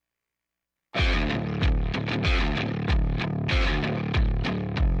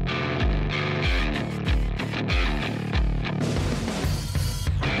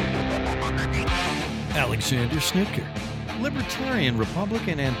Alexander Snitker, libertarian,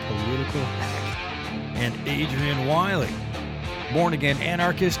 Republican, and political hack, and Adrian Wiley, born-again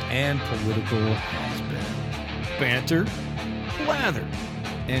anarchist and political has-been. Banter, blather,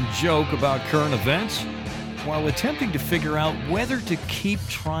 and joke about current events while attempting to figure out whether to keep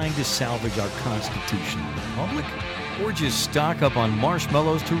trying to salvage our Constitution and Republic or just stock up on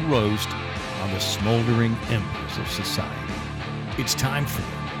marshmallows to roast on the smoldering embers of society. It's time for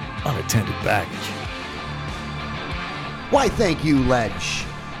Unattended Baggage. Why, thank you, Ledge.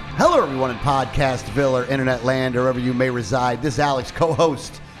 Hello, everyone in Podcastville or Internet Land, or wherever you may reside. This is Alex,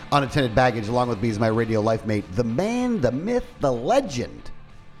 co-host, Unattended Baggage. Along with me is my radio life mate, the man, the myth, the legend,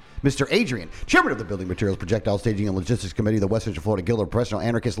 Mr. Adrian, chairman of the Building Materials, Projectile Staging, and Logistics Committee of the West Central Florida Guild of Professional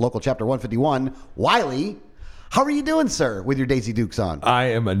Anarchists, Local Chapter 151. Wiley, how are you doing, sir, with your Daisy Dukes on? I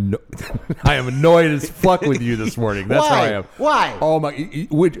am annoyed as fuck with you this morning. That's how I am. Why? Oh my!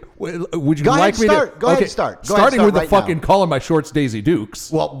 Would you Go like ahead, me start. to? Go ahead, start. Go ahead, Starting start with right the fucking now. calling my shorts Daisy Dukes.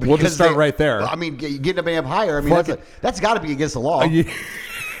 Well, we'll just start right there. I mean, getting a man up higher. I mean, that's got to be against the law,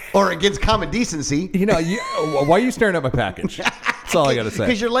 or against common decency. You know, why are you staring at my package? That's all I got to say.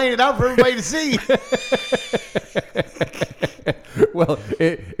 Because you're laying it out for everybody to see. Well,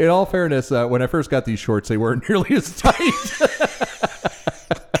 in all fairness, when I first got these shorts, they weren't nearly as tight.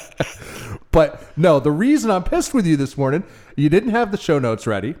 But no, the reason I'm pissed with you this morning, you didn't have the show notes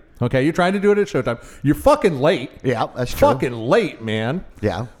ready. Okay, you're trying to do it at showtime. You're fucking late. Yeah, that's true. Fucking late, man.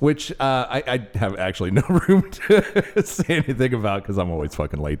 Yeah. Which I have actually no room to say anything about because I'm always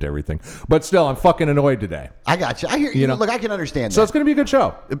fucking late to everything. But still, I'm fucking annoyed today. I got you. I hear you. know? Look, I can understand So that. it's going to be a good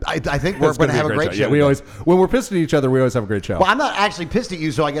show. I think we're going to have a great show. Yeah, we always, when we're pissed at each other, we always have a great show. Well, I'm not actually pissed at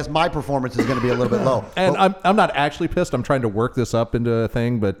you, so I guess my performance is going to be a little bit low. And But I'm not actually pissed. I'm trying to work this up into a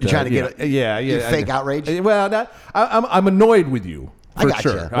thing, but you're trying to get get fake outrage? Well, I'm annoyed with you. I For got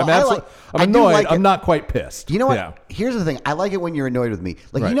sure. you. I'm Well, I do annoyed. like it. I'm not quite pissed. You know what? Yeah. Here's the thing. I like it when you're annoyed with me.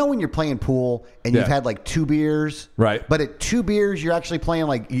 Like, Right. you know when you're playing pool and you've Yeah. had like 2 beers? Right. But at 2 beers, you're actually playing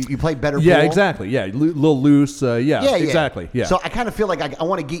like, you play better Yeah, pool? exactly. Yeah, little loose. Yeah, exactly. Yeah. So I kind of feel like I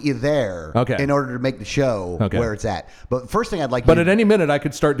want to get you there Okay. in order to make the show Okay. where it's at. But first thing I'd like But you at any minute, I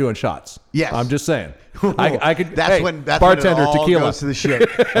could start doing shots. Yes. I'm just saying. I could. That's hey, when bartender when it all tequila. goes to the shit.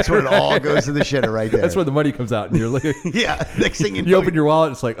 That's when it all goes to the shitter right there. That's when the money comes out, and you're like, Yeah. Next thing you open your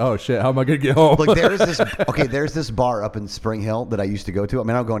wallet, it's like, oh shit, how am I gonna get home? Look, there's this bar up in Spring Hill that I used to go to. I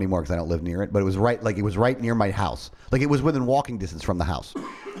mean, I don't go anymore because I don't live near it, but it was right near my house. Like, it was within walking distance from the house,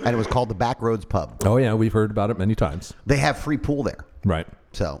 and it was called the Backroads Pub. Oh yeah, we've heard about it many times. They have free pool there. Right.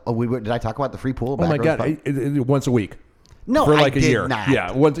 So, did I talk about the free pool? Oh my Backroads god, Pub? once a week. No, for I like a did year. not.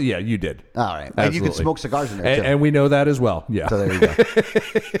 Yeah, once. Yeah, you did. All right, and you can Absolutely. smoke cigars in there too. And we know that as well. Yeah. So there you go.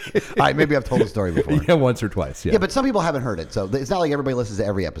 All right, maybe I've told the story before. Yeah, once or twice. Yeah. Yeah, but some people haven't heard it, so it's not like everybody listens to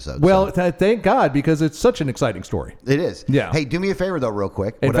every episode. Well, so. thank God, because it's such an exciting story. It is. Yeah. Hey, do me a favor though, real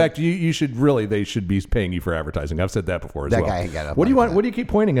quick. In fact, you should really, they should be paying you for advertising. I've said that before as That well. guy ain't got enough What do you money want? for What do you keep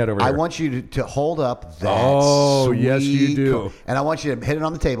pointing at over there? I want you to hold up that. Oh, sweet yes, you do. coat. And I want you to hit it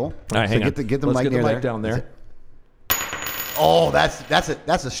on the table. All right, so hang on. get the Let's mic get near the mic there. down there. Oh, that's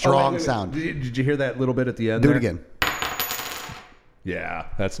a strong sound. Did you hear that little bit at the end? Do it there? again. Yeah,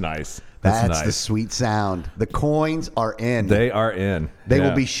 that's nice. That's nice. the sweet sound. The coins are in. They are in. They Yeah.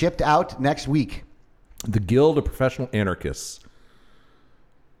 will be shipped out next week. The Guild of Professional Anarchists.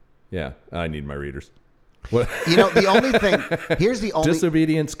 Yeah, I need my readers. What? You know, the only thing, here's the only.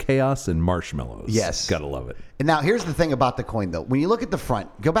 Disobedience, chaos, and marshmallows. Yes. Gotta love it. And now here's the thing about the coin, though. When you look at the front,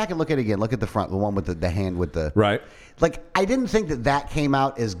 go back and look at it again. Look at the front, the one with the hand with the. Right. Like, I didn't think that came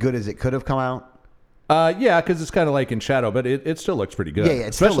out as good as it could have come out. Yeah, because it's kind of like in shadow, but it still looks pretty good. Yeah,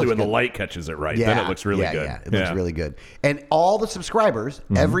 it still especially looks when the good. light catches it right. Yeah, Then it looks really good. Yeah, it looks really good. And all the subscribers,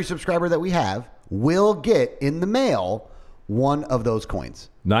 every subscriber that we have, will get in the mail one of those coins.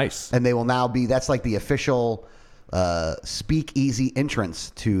 Nice. And they will now be, that's like the official speakeasy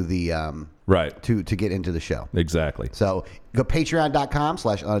entrance to the Right. to get into the show. Exactly. So go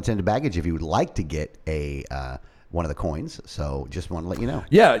patreon.com/unattended baggage if you would like to get a one of the coins. So just want to let you know.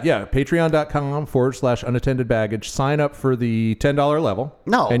 Yeah. Patreon.com/unattended baggage. Sign up for the $10 level.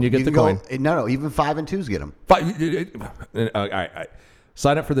 No, and you get the coin. No, even 5 and 2s get them. All right.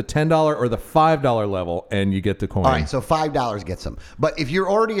 Sign up for the $10 or the $5 level, and you get the coin. All right, so $5 gets them. But if you're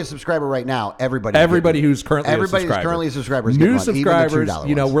already a subscriber right now, everybody who's currently a subscriber. is New getting one, subscribers, even the $2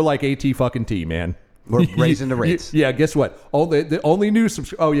 you know, ones. we're like AT fucking T, man. We're raising the rates. Yeah, guess what? The only new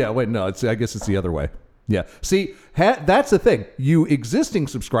subscribers. Oh yeah, wait, no, I guess it's the other way. Yeah. See, that's the thing. You existing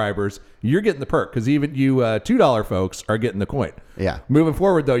subscribers, you're getting the perk because even you $2 folks are getting the coin. Yeah. Moving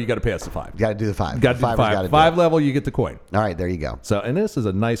forward, though, you got to pay us the $5. You got to do the 5. Got to do the Gotta 5. do 5 it. level, you get the coin. All right, there you go. So, and this is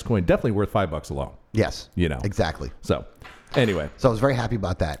a nice coin, definitely worth $5 alone. Yes. You know. Exactly. So, anyway. So I was very happy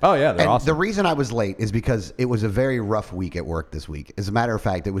about that. Oh, yeah, they're and awesome. The reason I was late is because it was a very rough week at work this week. As a matter of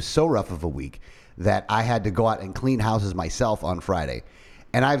fact, it was so rough of a week that I had to go out and clean houses myself on Friday.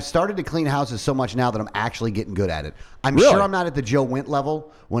 And I've started to clean houses so much now that I'm actually getting good at it. I'm Really? sure I'm not at the Joe Wint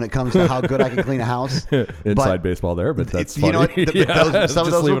level when it comes to how good I can clean a house. Inside baseball there, but that's funny. You know what? Some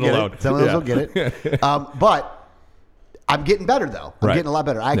of Just those leave will it get alone. it. Some of those Yeah. will get it. But I'm getting better though. I'm Right. getting a lot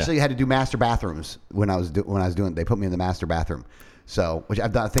better. I actually had to do master bathrooms when I was doing. They put me in the master bathroom. So, which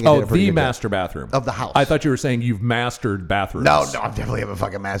I've done. I think I did a pretty the good job. master bathroom Of the house. I thought you were saying you've mastered bathrooms. No, I definitely haven't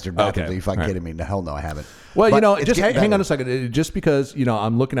fucking mastered bathrooms. Okay. Are you fucking All right. kidding me? No, hell no, I haven't. Well, But you know, it's just getting hang on better. a second. Just because, you know,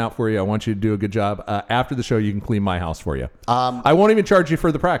 I'm looking out for you, I want you to do a good job. After the show, you can clean my house for you. I won't even charge you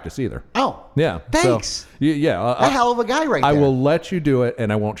for the practice either. Oh, Yeah. Thanks. So, yeah. A hell of a guy right there. I will let you do it,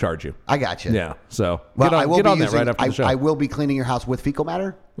 and I won't charge you. I got you. Yeah. So Well, get on, I will get be on using, that right after the show. I will be cleaning your house with fecal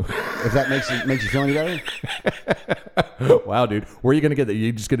matter. If that makes you feel any better. Wow, dude. Where are you going to get that?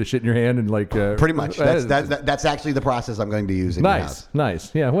 You just going to shit in your hand and like... Pretty much. That's actually the process I'm going to use in your house.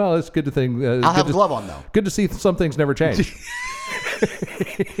 Nice. Yeah, well, it's good to think... I'll have a glove on, though. Good to see some things never change.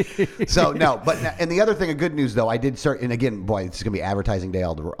 So, no. And the other thing of good news, though, I did start... And again, boy, it's going to be advertising day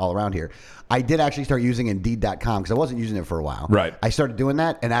all around here. I did actually start using Indeed.com because I wasn't using it for a while. Right. I started doing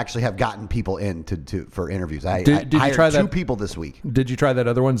that and actually have gotten people in for interviews. I Did you hired try 2 that? people this week. Did you try that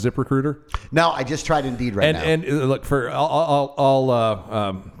other one, ZipRecruiter? No, I just tried Indeed right now. And look,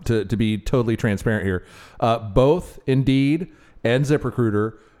 to be totally transparent here, both Indeed and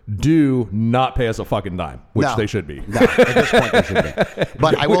ZipRecruiter do not pay us a fucking dime, which No. they should be. No, at this point they should be.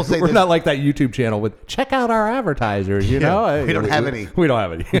 But I will say we're this. not like that YouTube channel with check out our advertisers. You know, we don't have any. We don't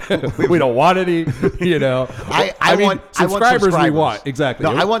have any. We don't want any. You know, I mean, want subscribers. We subscribers. want exactly.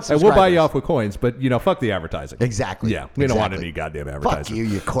 No, I want And we'll buy you subscribers. off with coins, but you know, fuck the advertising. Exactly. Yeah, we don't want Exactly. any goddamn Fuck advertising.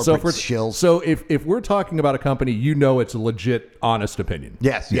 you corporate so if we're, shills. So if we're talking about a company, you know, it's a legit, honest opinion.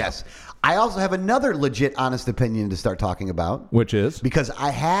 Yes. I also have another legit, honest opinion to start talking about. Which is? Because I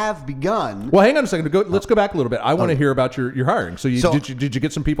have begun. Well, hang on a second. Let's go back a little bit. I want to hear about your hiring. So, did you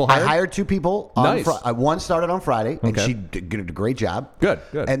get some people hired? I hired 2 people. Nice. One started on Friday, and Okay. she did a great job. Good.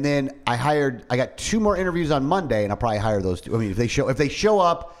 And then I got 2 more interviews on Monday, and I'll probably hire those 2. I mean, if they show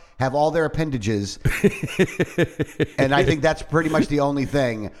up, have all their appendages, and I think that's pretty much the only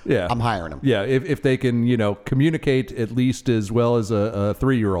thing. Yeah. I'm hiring them. Yeah, if they can, you know, communicate at least as well as a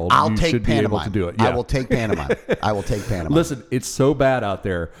 3-year-old, I'll you take should Panama. be able to do it. Yeah. I will take Panama. I will take Panama. Listen, it's so bad out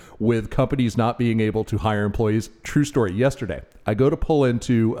there with companies not being able to hire employees. True story. Yesterday, I go to pull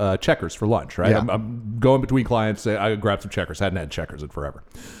into Checkers for lunch, right? Yeah. I'm going between clients. I grab some Checkers. Hadn't had Checkers in forever.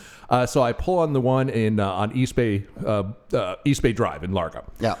 So I pull on the one on East Bay Drive in Largo.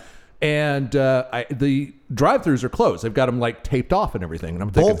 Yeah. And the drive-thrus are closed. They've got them like taped off and everything. And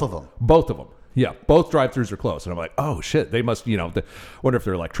I'm thinking, Both of them? Both of them. Yeah, both drive-thrus are closed. And I'm like, oh shit, they must, you know, wonder if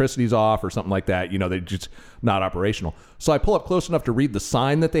their electricity's off or something like that. You know, they're just not operational. So I pull up close enough to read the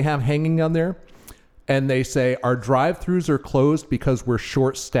sign that they have hanging on there. And they say, our drive-thrus are closed because we're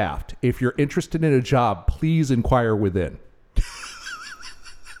short-staffed. If you're interested in a job, please inquire within.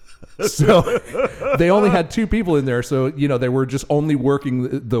 So they only had 2 people in there. So, you know, they were just only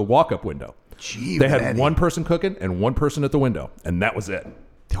working the walk-up window. Gee, They had Eddie. one person cooking and one person at the window. And that was it.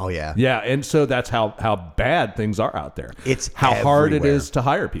 Oh, yeah. Yeah. And so that's how bad things are out there. It's how hard it everywhere. is to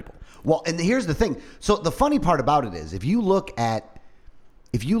hire people. Well, and here's the thing. So the funny part about it is if you look at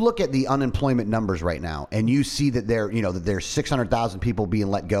the unemployment numbers right now and you see that there's 600,000 people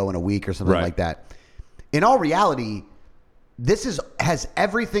being let go in a week or something Right. like that. In all reality, this has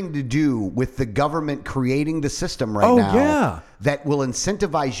everything to do with the government creating the system right now yeah. that will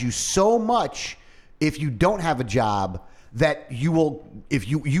incentivize you so much if you don't have a job that you will, if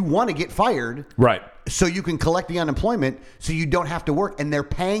you want to get fired, Right. so you can collect the unemployment so you don't have to work, and they're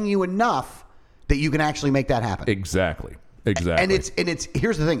paying you enough that you can actually make that happen. Exactly. And it's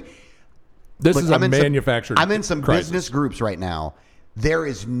here's the thing. This Look, is a I'm in manufactured I'm in some crisis. business groups right now. There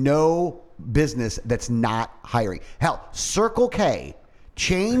is no business that's not hiring. Hell, Circle K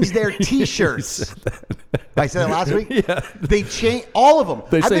changed their T-shirts. I said it last week. Yeah. They changed all of them.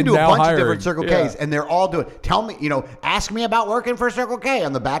 They I've say been to a now bunch hiring. of different Circle Yeah. Ks, and they're all doing. Tell me, ask me about working for Circle K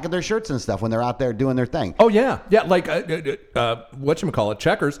on the back of their shirts and stuff when they're out there doing their thing. Oh, yeah. Yeah. Like, whatchamacallit,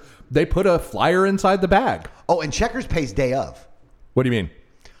 Checkers, they put a flyer inside the bag. Oh, and Checkers pays day of. What do you mean?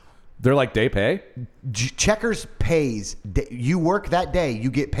 They're like day pay? Checkers pays. You work that day,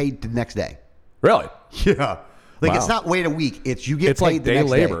 you get paid the next day. Really? Yeah. Like, Wow. it's not wait a week. It's you get It's paid like the day next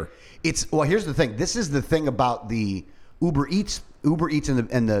labor. day. Well, here's the thing. This is the thing about the Uber Eats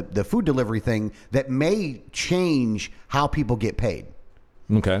and the food delivery thing that may change how people get paid.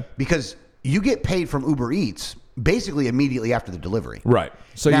 Okay. Because you get paid from Uber Eats basically immediately after the delivery. Right.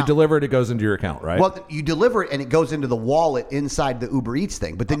 So Now- you deliver it, it goes into your account, right? Well, you deliver it and it goes into the wallet inside the Uber Eats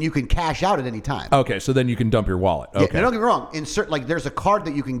thing, but then you can cash out at any time. Okay, so then you can dump your wallet. Yeah, Okay. now don't get me wrong. Like there's a card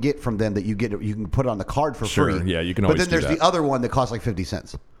that you can get from them that you can put it on the card for Sure, free. yeah, you can But always then there's do the that. other one that costs like 50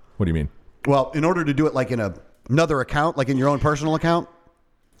 cents. What do you mean? Well, in order to do it like in another account, like in your own personal account,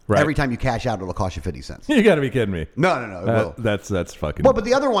 Right. every time you cash out, it'll cost you 50 cents. You got to be kidding me. No, it will. That's fucking. Well, but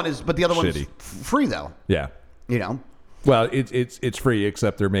the other one's Shitty. free though. yeah. You know. Well, it's free,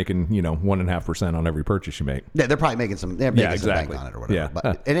 except they're making 1.5% on every purchase you make. Yeah, they're probably making some. They're making Yeah, exactly. some bank on it or whatever. Yeah. But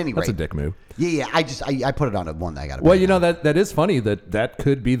at any That's rate, a dick move. Yeah. I put it on one that I got to. Well, that is funny that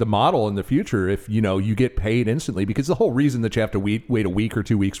could be the model in the future if you get paid instantly, because the whole reason that you have to wait a week or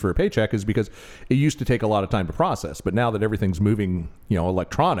 2 weeks for a paycheck is because it used to take a lot of time to process, but now that everything's moving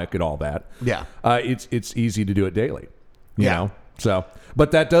electronic and all that, Yeah. it's easy to do it daily. You Yeah. know, so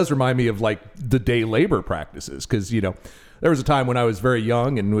but that does remind me of like the day labor practices, because there was a time when I was very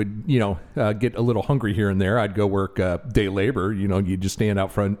young and would, get a little hungry here and there. I'd go work day labor. You just stand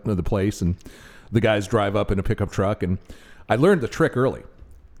out front of the place and the guys drive up in a pickup truck. And I learned the trick early.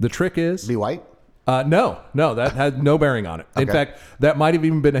 The trick is... Be white? No, that had no bearing on it. In Okay. fact, that might have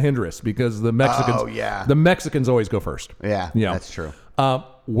even been a hindrance because the Mexicans... Oh, yeah. The Mexicans always go first. Yeah, Yeah. that's true.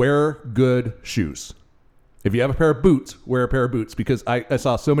 Wear good shoes. If you have a pair of boots, wear a pair of boots, because I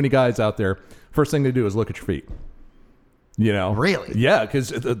saw so many guys out there, first thing they do is look at your feet. Really? Yeah, because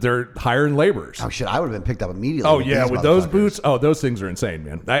they're hiring laborers. Oh shit! I would have been picked up immediately. Oh, yeah, these with those motherfuckers. boots, those things are insane,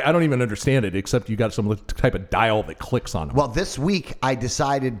 man. I don't even understand it, except you got some type of dial that clicks on them. Well, this week I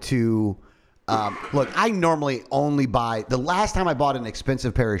decided to look. I normally only buy. The last time I bought an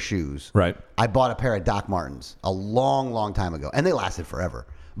expensive pair of shoes, Right. I bought a pair of Doc Martens a long, long time ago, and they lasted forever.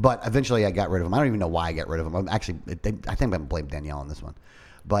 But eventually, I got rid of them. I don't even know why I got rid of them. I think I'm gonna blame Danielle on this one.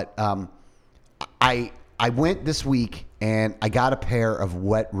 But I went this week and I got a pair of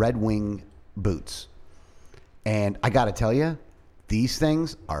wet Red Wing boots, and I got to tell you, these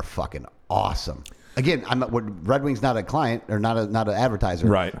things are fucking awesome. Again, Red Wing's not a client or not an advertiser,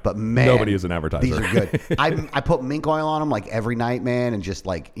 Right. But man, Nobody is an advertiser. These are good. I put mink oil on them like every night, man, and just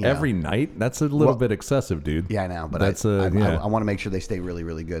like Every night? That's a little bit excessive, dude. Yeah, I know, but that's I yeah. want to make sure they stay really,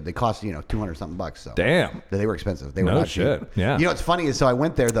 really good. They cost $200 something bucks. So Damn. they were expensive. They were No not shit. cheap. Yeah. You know what's funny is so I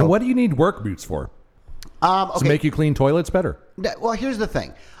went there though. And what do you need work boots for? Okay. To make you clean toilets better? Well, here's the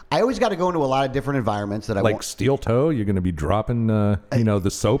thing. I always got to go into a lot of different environments that I Like won't. steel toe? You're going to be dropping, the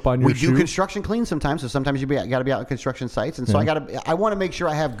soap on your We shoe? do construction clean sometimes, so sometimes you got to be out on construction sites, and so I want to make sure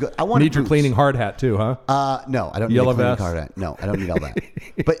I have good. I want Need your cleaning hard hat too, huh? No, I don't Yellow need a cleaning vest? card hat. No, I don't need all that.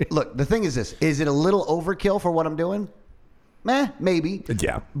 But look, the thing is this: is it a little overkill for what I'm doing? Maybe.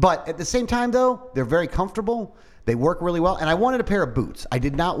 Yeah. But at the same time, though, they're very comfortable. They work really well, and I wanted a pair of boots. I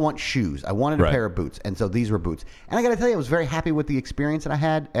did not want shoes. I wanted a Right. pair of boots, and so these were boots. And I got to tell you, I was very happy with the experience that I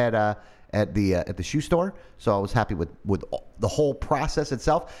had at the shoe store. So I was happy with the whole process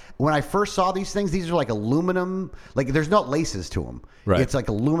itself. When I first saw these things, these are like aluminum. Like there's no laces to them. Right. It's like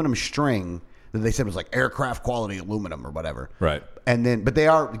aluminum string that they said was like aircraft quality aluminum or whatever. Right. And then, but they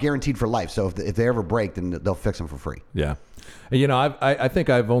are guaranteed for life. So if they ever break, then they'll fix them for free. Yeah. And, I think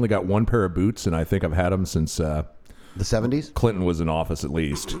I've only got one pair of boots, and I think I've had them since The 70s. Clinton was in office at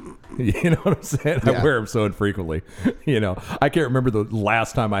least. You know what I'm saying? Yeah. I wear them so infrequently. I can't remember the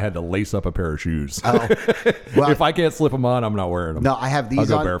last time I had to lace up a pair of shoes. Oh, well, If I can't slip them on, I'm not wearing them. no, I have I'll these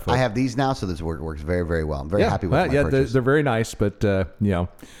go on. barefoot. I have these now, so this works very, very well. I'm very happy with my they're purchase. very nice, but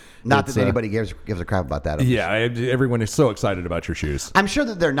Not it's, that anybody gives a crap about that. Yeah, everyone is so excited about your shoes. I'm sure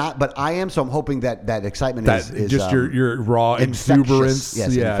that they're not, but I am. So I'm hoping that excitement is just your raw infectious. exuberance.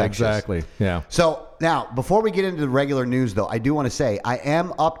 Yes, yeah, infectious. Exactly. Yeah. So now, before we get into the regular news, though, I do want to say I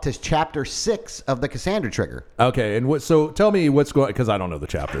am up to chapter 6 of the Cassandra Trigger. Okay, and so tell me what's going, because I don't know the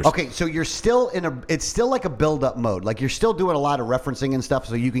chapters. Okay, so you're still it's still like a build-up mode. Like you're still doing a lot of referencing and stuff,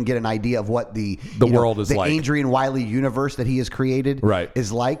 so you can get an idea of what the world is the like. Adrian Wiley universe that he has created Right.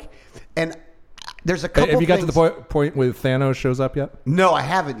 is like. And there's a couple. Have you got things, to the point where Thanos shows up yet? No, I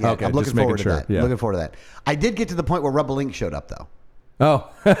haven't yet. Okay, I'm just looking making forward to sure. that. Yeah. Looking forward to that. I did get to the point where Rebel Inc. showed up, though. Oh,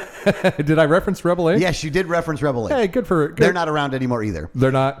 did I reference Rebel 8? Yes, you did reference Rebel 8. Hey, good. They're not around anymore either.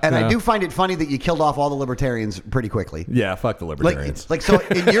 They're not. And I no. do find it funny that you killed off all the libertarians pretty quickly. Yeah, fuck the libertarians. So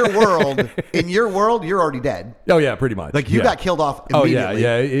in your world, you're already dead. Oh yeah, pretty much. Like you Yeah. got killed off Oh immediately.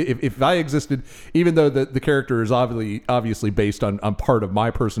 yeah. If I existed, even though the character is obviously based on part of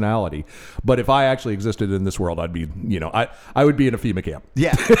my personality, but if I actually existed in this world, I'd be, I would be in a FEMA camp.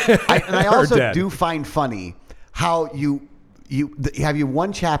 Yeah. I Or also dead. do find funny how you have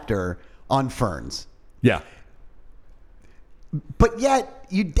one chapter on ferns, Yeah. but yet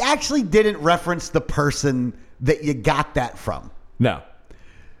you actually didn't reference the person that you got that from. No.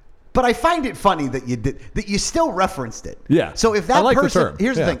 But I find it funny that you still referenced it. Yeah. So if that I like the person, term.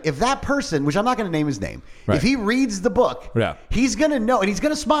 here's Yeah. the thing: if that person, which I'm not going to name his name, Right. if he reads the book, Yeah. he's going to know and he's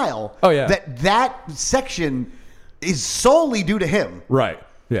going to smile. Oh, yeah. That section is solely due to him Right.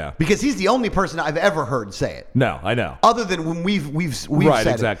 Yeah. because he's the only person I've ever heard say it, No, I know. other than when we've Right,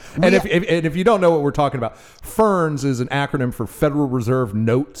 said exactly. it. And if you don't know what we're talking about, FERNS is an acronym for Federal Reserve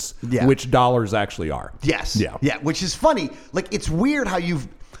Notes, Yeah. which dollars actually are. Yes. Yeah. Yeah. Which is funny. Like it's weird how you've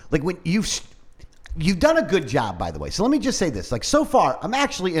done a good job, by the way. So let me just say this: like so far, I'm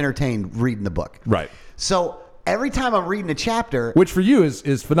actually entertained reading the book. Right. So every time I'm reading a chapter, Which for you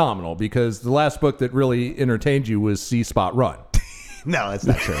is phenomenal because the last book that really entertained you was See Spot Run. no, that's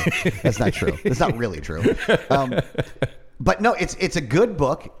not true. That's not true. That's not really true. But no, it's a good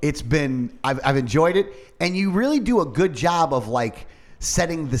book. I've enjoyed it, and you really do a good job of like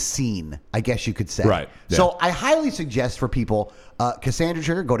setting the scene, I guess you could say. Right, yeah. So I highly suggest for people, Cassandra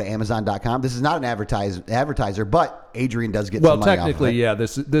Trigger, go to Amazon.com. This is not an advertiser, but Adrian does get Well, some money technically, off of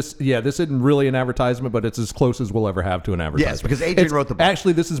it. this isn't really an advertisement, but it's as close as we'll ever have to an advertisement. Yes, because Adrian wrote the book.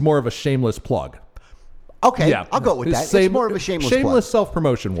 Actually, this is more of a shameless plug. Okay, Yeah, I'll go with that. It's more of a shameless plug.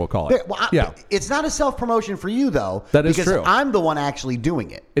 self-promotion, we'll call it. Well, it's not a self-promotion for you, though. That is because true. I'm the one actually doing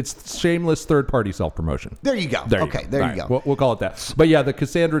it. It's shameless third-party self-promotion. There you go. There you Okay, go. there All you right, go. We'll call it that. But yeah, the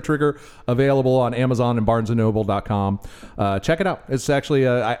Cassandra Trigger, available on Amazon and BarnesandNoble.com. Check it out. It's actually,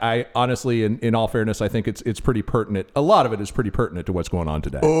 I honestly, in all fairness, I think it's pretty pertinent. A lot of it is pretty pertinent to what's going on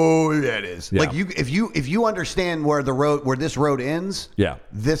today. Oh, yeah, it is. Yeah. Like if you understand where this road ends, Yeah.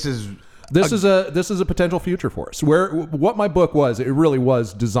 this is This is a potential future for us. What my book was, it really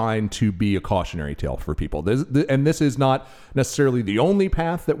was designed to be a cautionary tale for people. This is not necessarily the only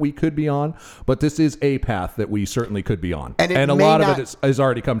path that we could be on, but this is a path that we certainly could be on. And it a may lot not- of it has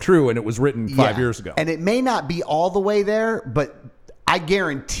already come true, and it was written 5 years ago. And it may not be all the way there, but I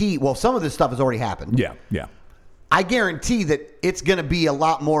guarantee. Well, some of this stuff has already happened. Yeah. I guarantee that it's going to be a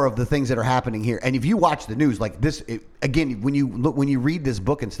lot more of the things that are happening here. And if you watch the news, like this, again, when you read this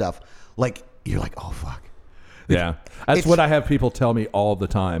book and stuff, like you're like, oh fuck. Yeah, that's it's- what I have people tell me all the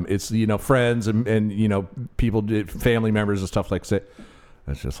time. It's friends and people, family members and stuff like that.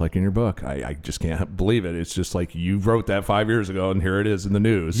 That's just like in your book. I just can't believe it. It's just like you wrote that 5 years ago, and here it is in the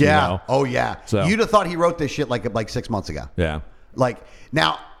news. Yeah. You know? Oh yeah. So- You'd have thought he wrote this shit like 6 months ago. Yeah. Like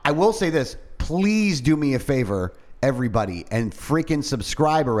now, I will say this. Please do me a favor, everybody, and freaking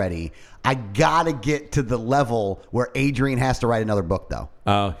subscribe already. I gotta get to the level where Adrian has to write another book, though.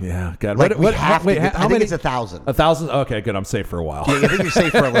 Oh yeah. God. Like we have wait, to. how I think many? it's 1,000. 1,000. Okay, good. I'm safe for a while. Yeah, I think you're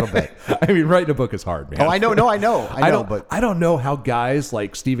safe for a little bit. I mean, writing a book is hard, man. Oh, I know. No, I know. But I don't know how guys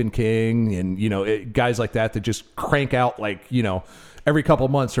like Stephen King and guys like that just crank out every couple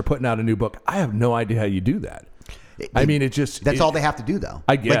of months they're putting out a new book. I have no idea how you do that. I mean, that's all they have to do, though.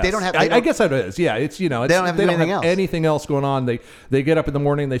 I guess. Like, they don't have. I guess that is. Yeah, it's don't have to do anything else. anything else going on. They get up in the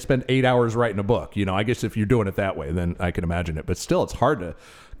morning. They spend 8 hours writing a book. I guess if you're doing it that way, then I can imagine it. But still, it's hard to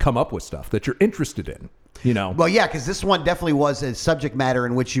come up with stuff that you're interested in. Well, yeah, because this one definitely was a subject matter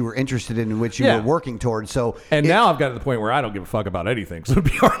in which you were interested in which you were working towards. So, now I've got to the point where I don't give a fuck about anything. So it'd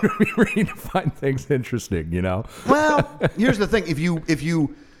be hard for me really to find things interesting. Well, here's the thing: if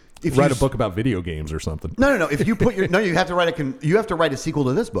you write a book about video games or something. No. If you put you have to write a sequel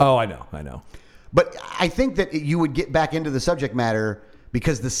to this book. Oh, I know. But I think that you would get back into the subject matter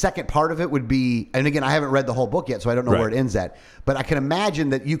because the second part of it would be, and again, I haven't read the whole book yet, so I don't know where it ends at. But I can imagine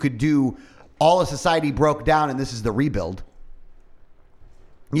that you could do all of society broke down, and this is the rebuild.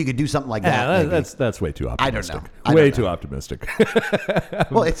 You could do something like that. Yeah, that's way too optimistic. I don't know. Way too optimistic.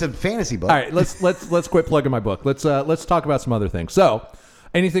 Well, it's a fantasy book. All right, let's quit plugging my book. Let's talk about some other things. So,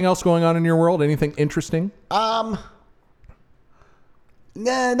 anything else going on in your world? Anything interesting?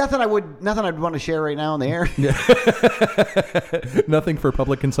 Nah, nothing I'd want to share right now on the air. Nothing for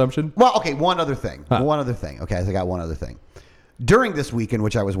public consumption? Well, okay, one other thing. Okay, so I got one other thing. During this week in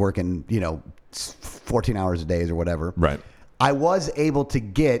which I was working, 14 hours a day or whatever. Right. I was able to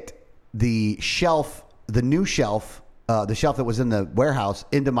get the new shelf the shelf that was in the warehouse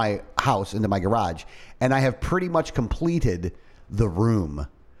into my house, into my garage, and I have pretty much completed the room.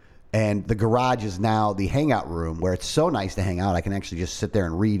 And the garage is now the hangout room where it's so nice to hang out. I can actually just sit there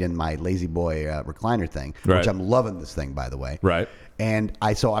and read in my Lazy Boy recliner thing, Right. which I'm loving this thing, by the way. Right. And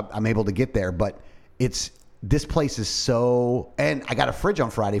I'm able to get there, but this place is so, and I got a fridge on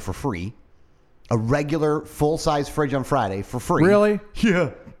Friday for free, a regular full-size fridge on Friday for free. Really?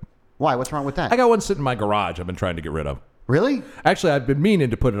 Yeah. Why? What's wrong with that? I got one sitting in my garage I've been trying to get rid of. Really? Actually, I've been meaning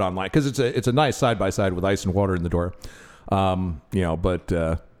to put it online because it's a nice side-by-side with ice and water in the door. But...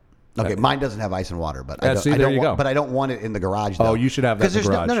 Okay, mine doesn't have ice and water, but Yeah, see, there you go. But I don't want it in the garage. Though. Oh, you should have that in the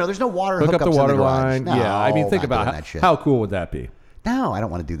garage. There's no water Hook up hookups the water in the garage. line. No, Yeah, I mean, think I'm not about doing that shit. how cool would that be? No, I don't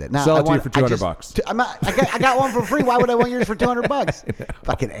want to do that. No, Sell I it to you want- for I $200. I got one for free. Why would I want yours for $200?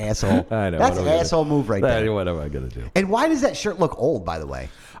 Fucking asshole. I know. That's What an am I asshole gonna- move right there. What am I gonna do? And why does that shirt look old? By the way,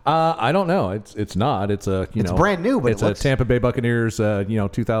 I don't know. It's not. It's a It's brand new, but it's it looks- a Tampa Bay Buccaneers.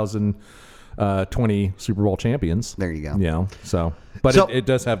 2020 Super Bowl champions. There you go. So it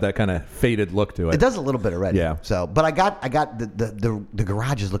does have that kind of faded look to it. it does a little bit already. Yeah. So, but I got the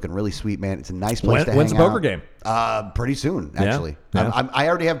garage is looking really sweet, man. It's a nice place to hang out. When's the poker game? Pretty soon, actually. Yeah. I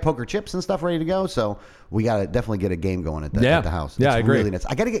already have poker chips and stuff ready to go, so we got to definitely get a game going at the house. Yeah, It's I agree. Really nice.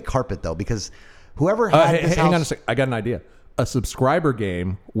 I got to get carpet though because whoever had this hang house, on a sec. I got an idea. A subscriber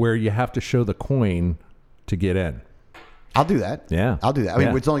game where you have to show the coin to get in. I'll do that. Yeah. I'll do that. I mean,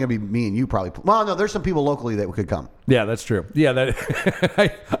 Yeah. it's only gonna be me and you probably. Well, no, there's some people locally that could come. Yeah, that's true. Yeah,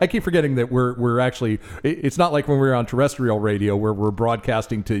 that I keep forgetting that we're actually. It's not like when we were on terrestrial radio where we're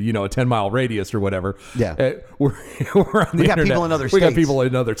broadcasting to a 10-mile radius or whatever. Yeah. We're on the We got internet. people in other We got states. people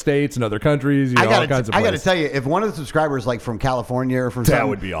in other states and other countries. I all kinds of got to places. tell you, if one of the subscribers, like from California or from That something,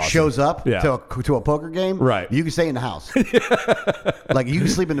 would be awesome. shows up Yeah. to a poker game, Right. You can stay in the house. Like you can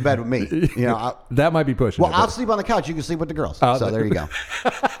sleep in the bed with me. That might be pushing. Well, it, I'll but- sleep on the couch. You can sleep with the girls. Oh, So there you go.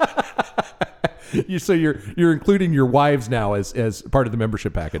 So you're including your wives now as part of the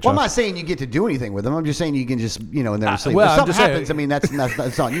membership package. Well, I'm huh? not saying you get to do anything with them. I'm just saying you can just never sleep. well, if I'm something just saying- happens, I mean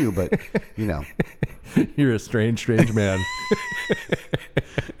that's on you. But You're a strange man.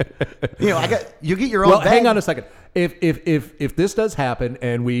 you get your own. Well, bed. hang on a second. If this does happen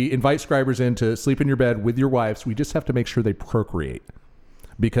and we invite subscribers in to sleep in your bed with your wives, we just have to make sure they procreate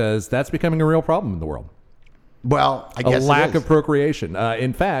because that's becoming a real problem in the world. Well, I guess A lack it is. of procreation.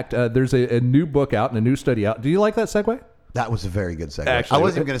 In fact, there's a new book out and a new study out. Do you like that segue? That was a very good segue. Actually, I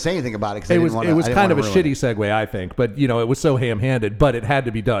wasn't even going to say anything about it because It was kind of a shitty segue, I think, but it was so ham-handed. But it had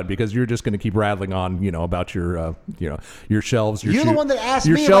to be done because you're just going to keep rattling on, about your, your shelves. Your You're the one that asked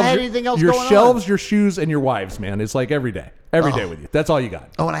me if I had anything else your going on. shelves, your shoes, and your wives. Man, it's like every day with you. That's all you got.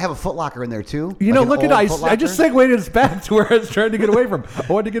 Oh, and I have a Foot Locker in there too. Look at I just segued us back to where I was trying to get away from. I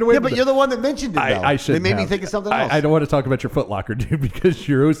wanted to get away. Yeah, from but it. you're the one that mentioned it. Though. I should. It made me think of something else. I don't want to talk about your Foot Locker, dude, because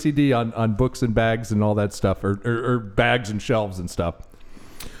you're OCD on books and bags and all that stuff, or bags and shelves and stuff.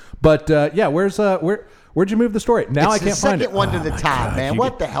 But where'd you move the story? Now It's I can't find it. the second one to the my top, God, man. you What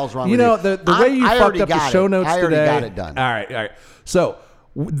get- the hell's wrong with you? the way you I fucked already up the got show it. notes I already today. got it done. All right. So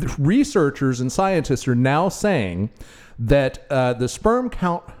the researchers and scientists are now saying that the sperm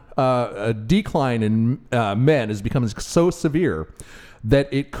count decline in men is becoming so severe that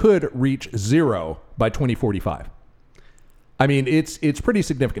it could reach 0 by 2045. I mean, it's pretty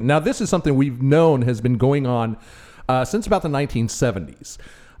significant. Now, this is something we've known has been going on since about the 1970s.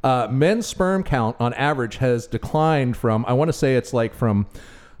 Men's sperm count on average has declined from, I want to say it's like from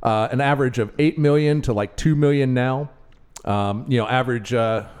an average of 8 million to like 2 million now. Average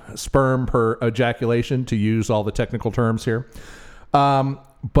sperm per ejaculation, to use all the technical terms here.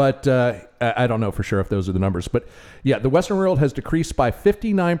 But I don't know for sure if those are the numbers. But yeah, the Western world has decreased by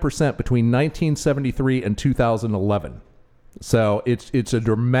 59% between 1973 and 2011. So it's a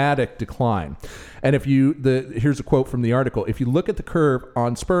dramatic decline. And here's a quote from the article. If you look at the curve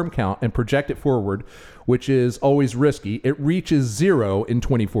on sperm count and project it forward, which is always risky, it reaches 0 in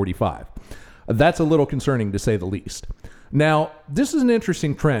 2045. That's a little concerning to say the least. Now, this is an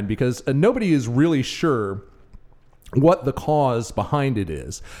interesting trend because nobody is really sure what the cause behind it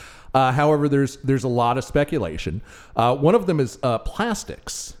is. However, there's a lot of speculation. One of them is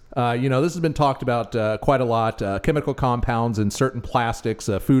plastics. This has been talked about quite a lot. Chemical compounds in certain plastics,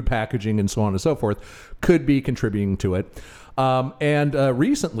 food packaging, and so on and so forth could be contributing to it. And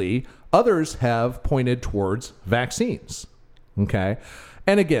recently, others have pointed towards vaccines. Okay.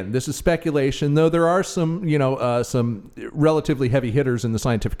 And again, this is speculation, though there are some relatively heavy hitters in the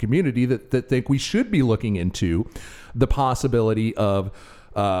scientific community that think we should be looking into the possibility of,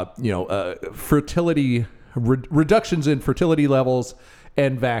 fertility reductions in fertility levels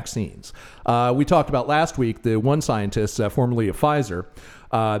and vaccines. We talked about last week the one scientist, formerly of Pfizer,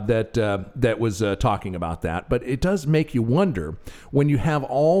 that was talking about that. But it does make you wonder when you have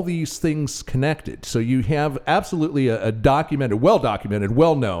all these things connected. So you have absolutely a documented,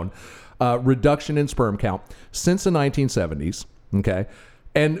 well-known reduction in sperm count since the 1970s. Okay.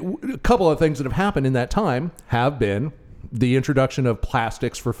 And a couple of things that have happened in that time have been the introduction of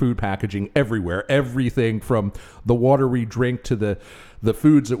plastics for food packaging everywhere. Everything from the water we drink to the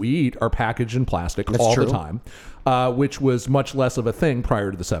foods that we eat are packaged in plastic all the time, which was much less of a thing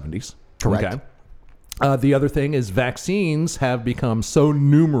prior to the 70s. Correct. Okay? The other thing is vaccines have become so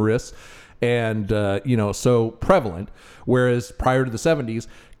numerous and so prevalent, whereas prior to the 70s,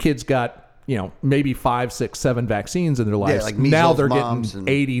 kids got maybe 5, 6, 7 vaccines in their lives. Like now measles, they're mumps, getting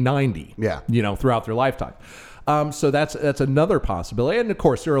 80, 90, throughout their lifetime. So that's another possibility. And of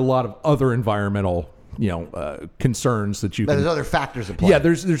course, there are a lot of other environmental, concerns that you can. There's other factors at play. Yeah,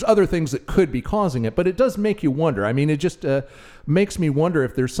 there's other things that could be causing it, but it does make you wonder. I mean, it just makes me wonder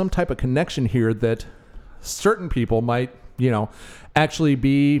if there's some type of connection here that certain people might, actually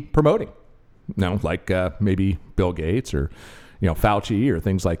be promoting. Like maybe Bill Gates or Fauci or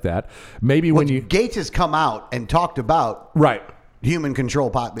things like that. Maybe when Gates has come out and talked about human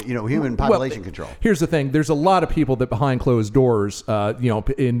control, human population control. Here's the thing: there's a lot of people that behind closed doors,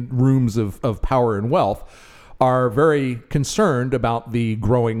 in rooms of power and wealth, are very concerned about the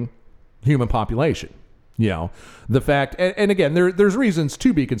growing human population. The fact, and again, there's reasons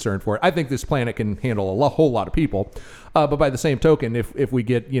to be concerned for it. I think this planet can handle whole lot of people, but by the same token, if we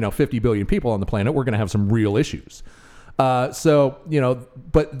get 50 billion people on the planet, we're going to have some real issues. It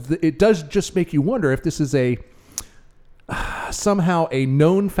does just make you wonder if this is somehow a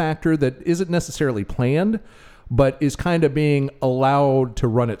known factor that isn't necessarily planned, but is kind of being allowed to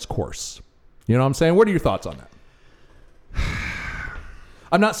run its course. You know what I'm saying? What are your thoughts on that?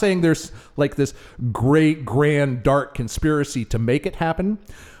 I'm not saying there's like this great, grand, dark conspiracy to make it happen,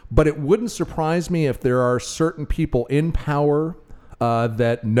 but it wouldn't surprise me if there are certain people in power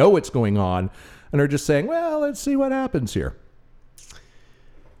that know what's going on and are just saying, well, let's see what happens here.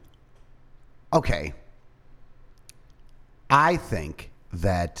 Okay. I think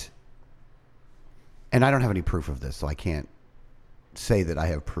that, and I don't have any proof of this, so I can't say that I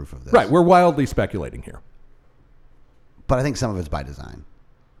have proof of this. Right. We're wildly speculating here. But I think some of it's by design.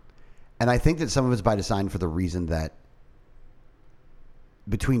 And I think that some of it's by design for the reason that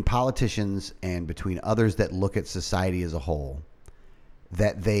between politicians and between others that look at society as a whole,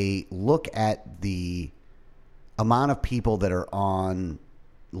 that they look at the amount of people that are on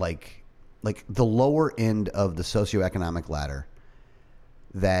like the lower end of the socioeconomic ladder,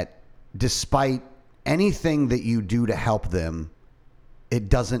 that despite anything that you do to help them, it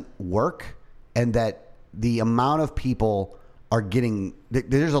doesn't work, and that the amount of people are getting,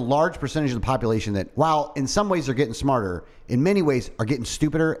 there's a large percentage of the population that, while in some ways they're getting smarter, in many ways are getting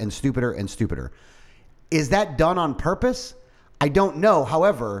stupider and stupider and stupider. Is that done on purpose? I don't know.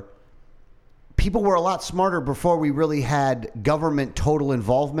 However, people were a lot smarter before we really had government total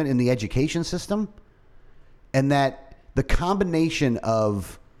involvement in the education system, and that the combination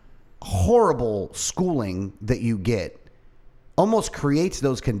of horrible schooling that you get almost creates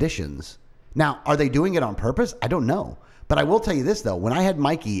those conditions. Now, are they doing it on purpose? I don't know. But I will tell you this, though. When I had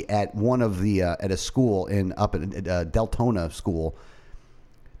Mikey at one of the at a school up at Deltona school,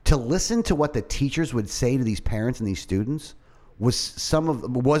 to listen to what the teachers would say to these parents and these students was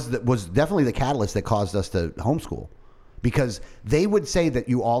definitely the catalyst that caused us to homeschool, because they would say that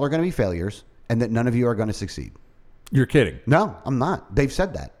you all are going to be failures and that none of you are going to succeed. You're kidding. No, I'm not. They've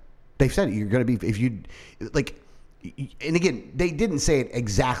said that. They've said it. You're going to be, if you like. And again, they didn't say it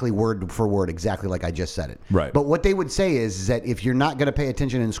exactly word for word, exactly like I just said it. Right. But what they would say is that if you're not going to pay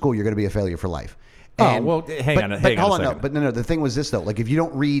attention in school, you're going to be a failure for life. And, hang on a second. No. The thing was this, though. Like, if you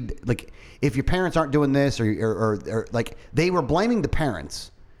don't read, like, if your parents aren't doing this or like, they were blaming the parents.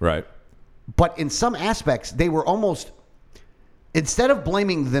 Right. But in some aspects, they were almost, instead of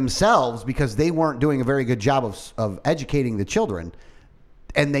blaming themselves because they weren't doing a very good job of educating the children,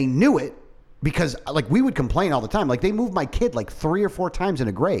 and they knew it, because, like, we would complain all the time. Like, they moved my kid like 3 or 4 times in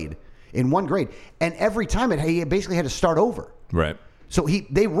one grade. And every time he basically had to start over. Right. So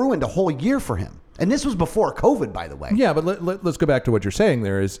they ruined a whole year for him. And this was before COVID, by the way. Yeah, but let's go back to what you're saying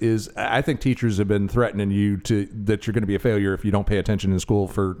there is I think teachers have been threatening you that you're going to be a failure if you don't pay attention in school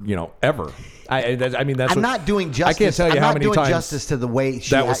for, ever. I'm not doing justice. I can't tell you how many times justice to the way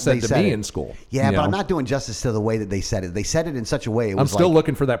that was said to me in school. Yeah, but I'm not doing justice to the way that they said it. They said it in such a way. I'm still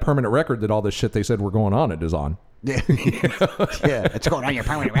looking for that permanent record that all this shit they said were going on it is on. Yeah, it's going on your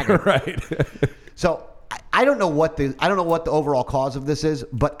permanent record. Right. So I don't know what the overall cause of this is,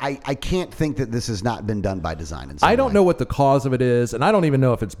 but I can't think that this has not been done by design. In some I don't way. know what the cause of it is, and I don't even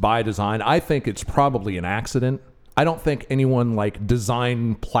know if it's by design. I think it's probably an accident. I don't think anyone like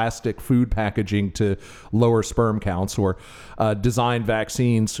designed plastic food packaging to lower sperm counts or design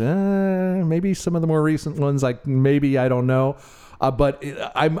vaccines. Maybe some of the more recent ones, I don't know, but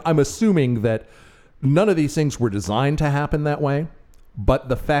I'm assuming that none of these things were designed to happen that way. But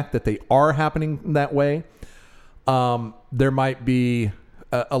the fact that they are happening that way, there might be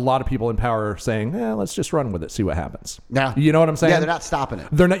a lot of people in power saying, let's just run with it, see what happens. Yeah. You know what I'm saying? Yeah, they're not stopping it.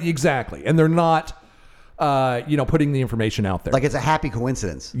 They're not, exactly. And they're not, putting the information out there. Like it's a happy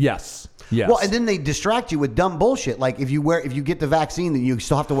coincidence. Yes. Well, and then they distract you with dumb bullshit. Like if you get the vaccine, then you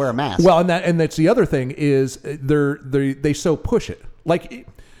still have to wear a mask. Well, and that's the other thing is they so push it. Like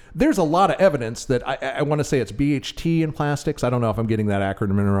there's a lot of evidence that I want to say it's BHT in plastics. I don't know if I'm getting that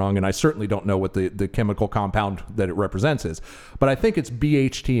acronym wrong, and I certainly don't know what the chemical compound that it represents is. But I think it's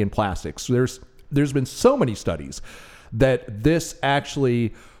BHT in plastics. There's been so many studies that this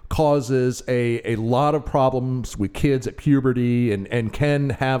actually causes a lot of problems with kids at puberty and can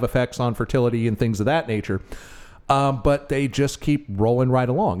have effects on fertility and things of that nature. But they just keep rolling right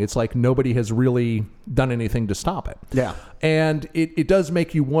along. It's like nobody has really done anything to stop it. Yeah. And it does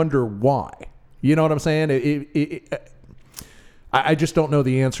make you wonder why. You know what I'm saying? I just don't know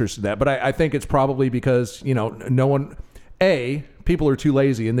the answers to that. But I think it's probably because, no one, people are too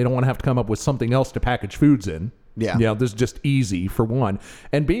lazy and they don't want to have to come up with something else to package foods in. Yeah. This is just easy for one.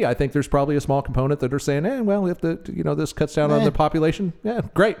 And B, I think there's probably a small component that are saying, if this cuts down on the population,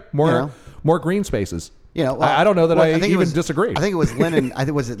 great. More green spaces. I don't know that I even disagree. I think it was Lennon.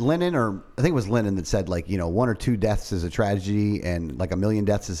 Was it Lennon that said 1 or 2 deaths is a tragedy and like 1 million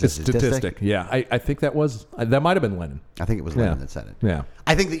deaths is a statistic. Yeah, I think that might have been Lennon. I think it was Lennon that said it. Yeah.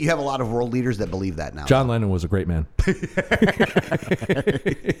 I think that you have a lot of world leaders that believe that now. John Lennon was a great man.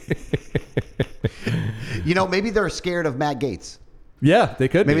 Maybe they're scared of Matt Gaetz. Yeah, they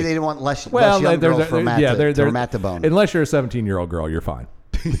could. Maybe they didn't want less young girls for Matt to bone. Unless you're a 17-year-old girl, you're fine.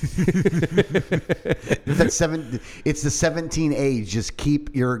 It's the 17 age. Just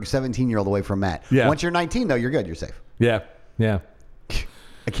keep your 17-year-old away from Matt. Yeah. Once you're 19, though, you're good. You're safe. Yeah.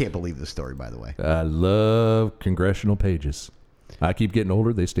 I can't believe this story, by the way. I love congressional pages. I keep getting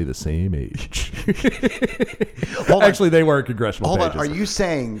older. They stay the same age. Actually, they were congressional pages. Hold on. Are you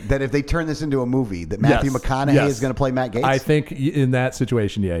saying that if they turn this into a movie, that Matthew McConaughey is going to play Matt Gaetz? I think in that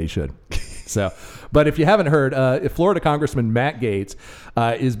situation, he should. So, but if you haven't heard, Florida Congressman Matt Gaetz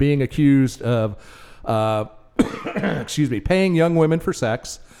is being accused of, paying young women for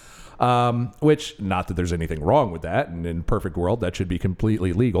sex. Which, not that there's anything wrong with that, and in a perfect world, that should be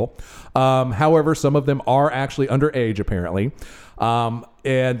completely legal. However, some of them are actually underage, apparently.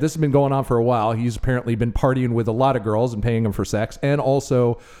 And this has been going on for a while. He's apparently been partying with a lot of girls and paying them for sex, and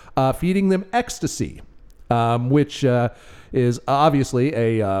also feeding them ecstasy, which is obviously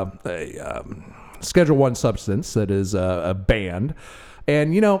a Schedule I substance that is banned.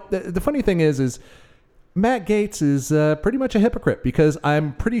 And, the funny thing is Matt Gaetz is pretty much a hypocrite because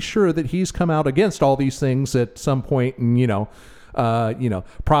I'm pretty sure that he's come out against all these things at some point, and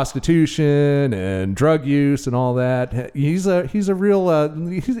prostitution and drug use and all that. He's a real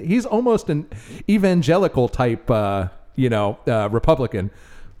he's almost an evangelical type Republican.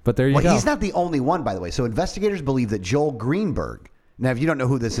 But there you go. He's not the only one, by the way. So investigators believe that Joel Greenberg. Now, if you don't know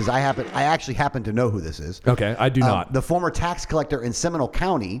who this is, I actually happen to know who this is. Okay, I do not. The former tax collector in Seminole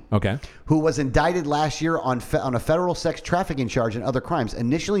County, who was indicted last year on a federal sex trafficking charge and other crimes,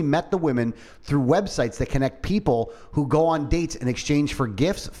 initially met the women through websites that connect people who go on dates in exchange for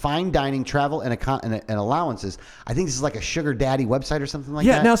gifts, fine dining, travel, and allowances. I think this is like a sugar daddy website or something like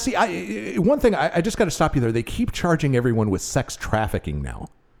that. Yeah, now see, one thing, I just got to stop you there. They keep charging everyone with sex trafficking now,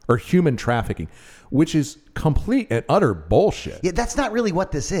 or human trafficking, which is complete and utter bullshit. Yeah, that's not really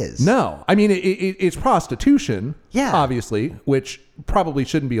what this is. No. I mean, it's prostitution, yeah, obviously, which probably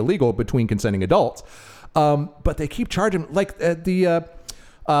shouldn't be illegal between consenting adults. But they keep charging, like the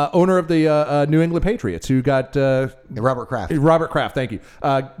owner of the New England Patriots who got... Robert Kraft. Robert Kraft, thank you.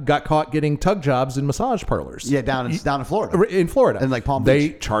 Got caught getting tug jobs in massage parlors. Yeah, down in Florida. In Florida. And like Palm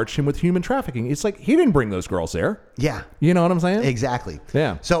Beach. They charged him with human trafficking. It's like, he didn't bring those girls there. Yeah. You know what I'm saying? Exactly.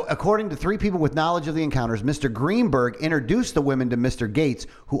 Yeah. So according to 3 people with knowledge of the encounters, Mr. Greenberg introduced the women to Mr. Gaetz,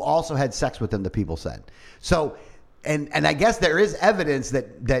 who also had sex with them, the people said. So, and I guess there is evidence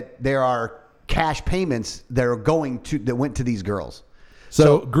that there are cash payments that went to these girls.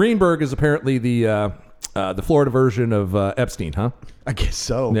 So Greenberg is apparently the The Florida version of Epstein, huh? I guess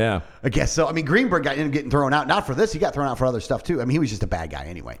so. Yeah. I guess so. I mean, Greenberg got getting thrown out. Not for this. He got thrown out for other stuff, too. I mean, he was just a bad guy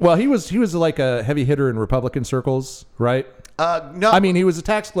anyway. Well, he was like a heavy hitter in Republican circles, right? No. I mean, he was a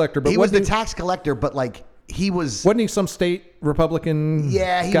tax collector, but he was the tax collector, but like he was... Wasn't he some state Republican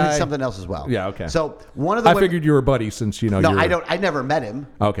Yeah, he guy? was something else as well. Yeah, okay. So one of the I figured you were buddies since, No, I don't. I never met him.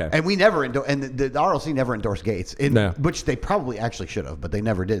 Okay. And we never and the RLC never endorsed Gates, No. which they probably actually should have, but they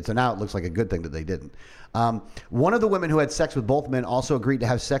never did. So now it looks like a good thing that they didn't. One of the women who had sex with both men also agreed to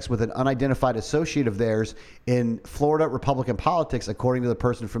have sex with an unidentified associate of theirs in Florida Republican politics, according to the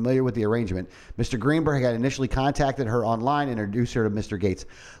person familiar with the arrangement. Mr. Greenberg had initially contacted her online and introduced her to Mr. Gates.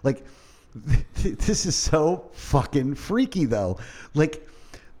 Like, this is so fucking freaky, though. Like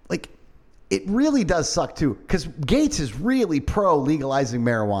it really does suck too, because Gates is really pro legalizing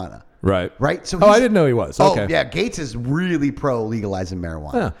marijuana. Right. Right. So I didn't know he was. Okay. Oh yeah, Gates is really pro legalizing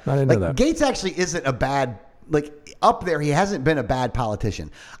marijuana. Yeah, I didn't know that. Gates actually isn't a bad, like, up there. He hasn't been a bad politician.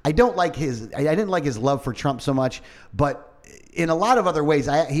 I didn't like his love for Trump so much, but in a lot of other ways,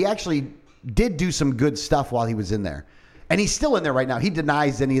 he actually did do some good stuff while he was in there. And he's still in there right now. He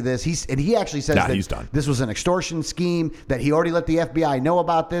denies any of this. He actually says that he's done. This was an extortion scheme, that he already let the FBI know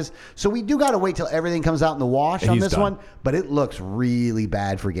about this. So we do got to wait till everything comes out in the wash on this one. But it looks really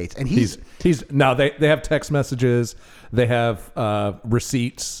bad for Gates. And he's now they have text messages. They have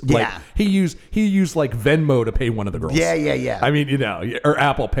receipts. Yeah. Like, he used like Venmo to pay one of the girls. Yeah. I mean, or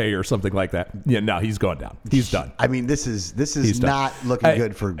Apple Pay or something like that. Yeah, no, he's going down. He's done. I mean, this is not looking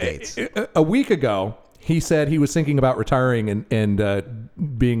good for Gates. A week ago, he said he was thinking about retiring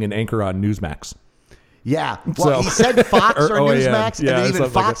and being an anchor on Newsmax. Yeah. Well, he said Fox or Newsmax, and then even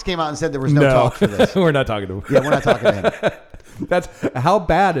Fox came out and said there was no talk for this. We're not talking to him. Yeah, we're not talking to him. That's how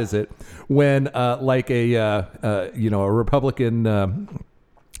bad is it when like a Republican,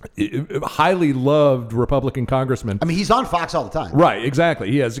 highly loved Republican congressman. I mean, he's on Fox all the time. Right, exactly.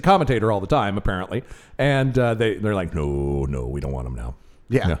 He is a commentator all the time, apparently, and they're like, no, we don't want him now.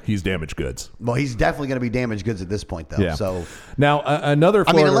 Yeah. No, he's damaged goods. Well, he's definitely going to be damaged goods at this point, though. Yeah. So now another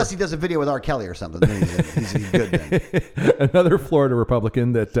Florida, I mean, unless he does a video with R. Kelly or something, then he's good then. Another Florida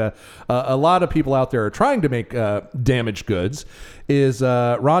Republican that a lot of people out there are trying to make damaged goods is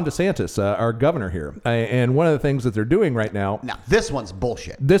Ron DeSantis, our governor here. And one of the things that they're doing right now... Now, this one's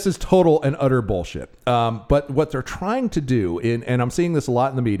bullshit. This is total and utter bullshit. But what they're trying to do, and I'm seeing this a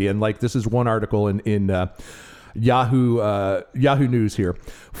lot in the media, and like this is one article in Yahoo News here.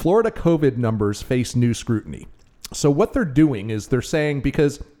 Florida COVID numbers face new scrutiny. So what they're doing is they're saying,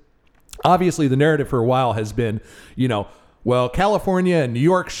 because obviously the narrative for a while has been, well, California and New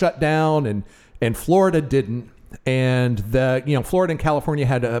York shut down and Florida didn't. And Florida and California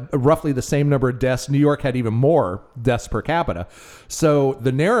had roughly the same number of deaths. New York had even more deaths per capita. So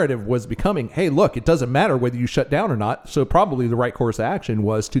the narrative was becoming, hey, look, it doesn't matter whether you shut down or not. So probably the right course of action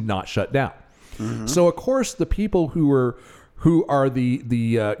was to not shut down. Mm-hmm. So of course the people who are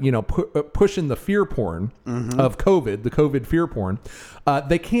pushing the fear porn of COVID, the COVID fear porn,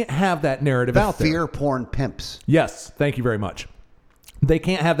 they can't have that narrative out there. Fear porn pimps. Yes, thank you very much. They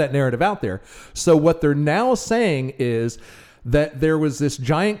can't have that narrative out there. So what they're now saying is that there was this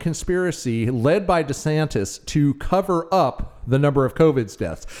giant conspiracy led by DeSantis to cover up the number of COVID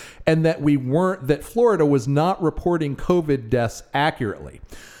deaths, and that Florida was not reporting COVID deaths accurately.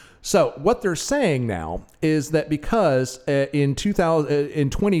 So what they're saying now is that because in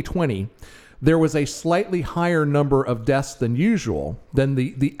 2020, there was a slightly higher number of deaths than usual, than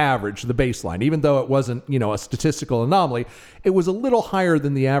the average, the baseline. Even though it wasn't, a statistical anomaly, it was a little higher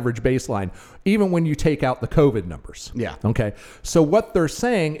than the average baseline, even when you take out the COVID numbers. Yeah. Okay. So what they're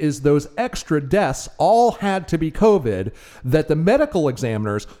saying is those extra deaths all had to be COVID, that the medical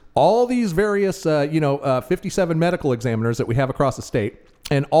examiners, all these various, 57 medical examiners that we have across the state,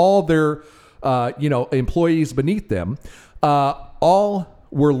 and all their, employees beneath them, all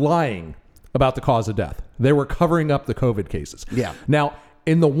were lying about the cause of death. They were covering up the COVID cases. Yeah. Now,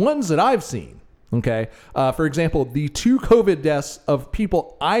 in the ones that I've seen, okay, for example, the 2 COVID deaths of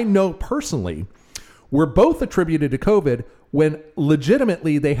people I know personally were both attributed to COVID when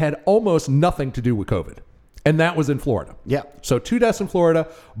legitimately they had almost nothing to do with COVID. And that was in Florida. Yeah. So 2 deaths in Florida,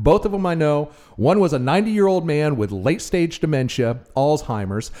 both of them I know. One was a 90-year-old man with late-stage dementia,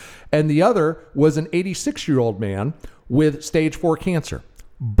 Alzheimer's, and the other was an 86-year-old man with stage 4 cancer.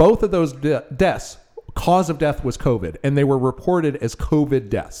 Both of those deaths, cause of death was COVID, and they were reported as COVID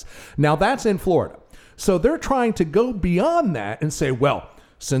deaths. Now, that's in Florida. So they're trying to go beyond that and say, well,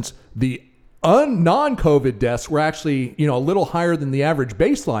 since the non-COVID deaths were actually, a little higher than the average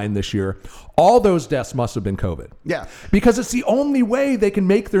baseline this year, all those deaths must have been COVID. Yeah. Because it's the only way they can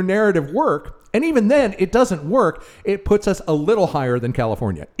make their narrative work And even then, it doesn't work. It puts us a little higher than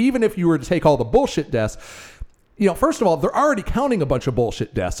California. Even if you were to take all the bullshit deaths, first of all, they're already counting a bunch of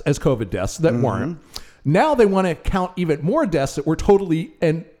bullshit deaths as COVID deaths that weren't. Now they want to count even more deaths that were totally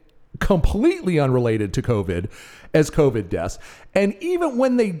and completely unrelated to COVID as COVID deaths. And even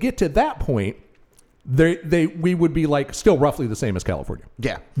when they get to that point, we would be like still roughly the same as California.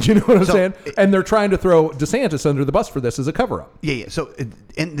 Yeah. Do you know what I'm saying? And they're trying to throw DeSantis under the bus for this as a cover-up. Yeah. So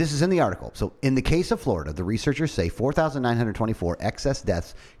and this is in the article. So in the case of Florida, the researchers say 4,924 excess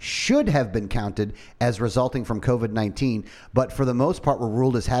deaths should have been counted as resulting from COVID-19, but for the most part were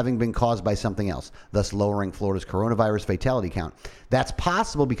ruled as having been caused by something else, thus lowering Florida's coronavirus fatality count. That's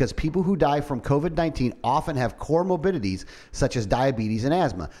possible because people who die from COVID-19 often have comorbidities such as diabetes and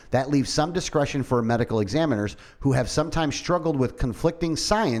asthma. That leaves some discretion for medical examiners who have sometimes struggled with conflicting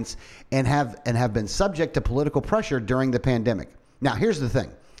science and have been subject to political pressure during the pandemic. Now, here's the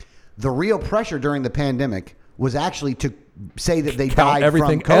thing. The real pressure during the pandemic was actually to say that they died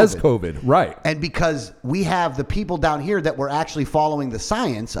everything from COVID. as COVID, right? And because we have the people down here that were actually following the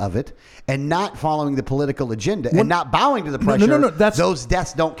science of it and not following the political agenda and not bowing to the pressure, those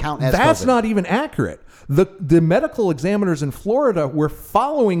deaths don't count as That's COVID. not even accurate. The medical examiners in Florida were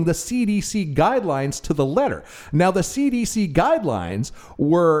following the CDC guidelines to the letter. Now, the CDC guidelines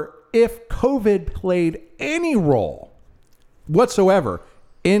were if COVID played any role whatsoever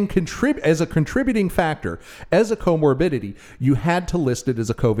as a contributing factor, as a comorbidity, you had to list it as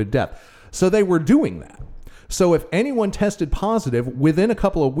a COVID death. So they were doing that. So if anyone tested positive within a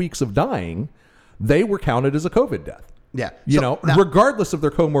couple of weeks of dying, they were counted as a COVID death. Yeah. Now, regardless of their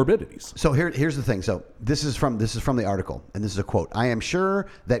comorbidities. So here's the thing. So this is from the article, and this is a quote. I am sure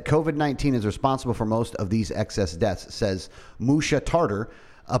that COVID-19 is responsible for most of these excess deaths, says Musha Tartar,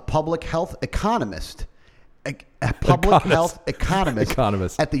 a public health economist. Health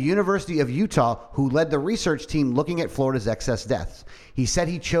economist at the University of Utah who led the research team looking at Florida's excess deaths. He said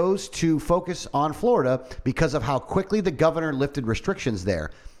he chose to focus on Florida because of how quickly the governor lifted restrictions there.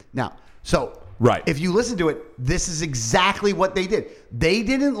 Now, right. If you listen to it, this is exactly what they did. They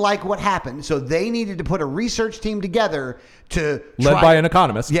didn't like what happened, so they needed to put a research team together to led by an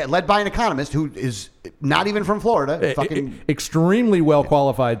economist. Yeah, led by an economist who is not even from Florida. Extremely well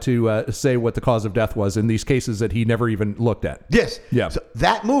qualified to say what the cause of death was in these cases that he never even looked at. Yes. Yeah. So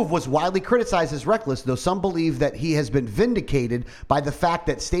that move was widely criticized as reckless, though some believe that he has been vindicated by the fact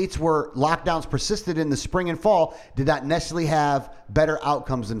that states where lockdowns persisted in the spring and fall did not necessarily have better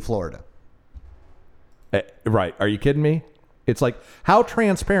outcomes than Florida. Right. Are you kidding me? It's like, how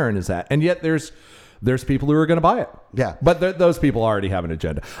transparent is that? And yet there's people who are going to buy it. Yeah. But those people already have an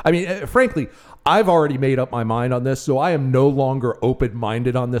agenda. I mean, frankly, I've already made up my mind on this, so I am no longer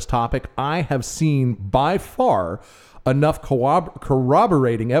open-minded on this topic. I have seen by far enough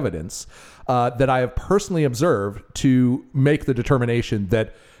corroborating evidence that I have personally observed to make the determination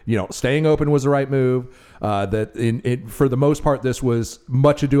that, staying open was the right move. That for the most part, this was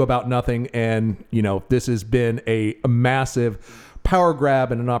much ado about nothing. And, this has been a massive power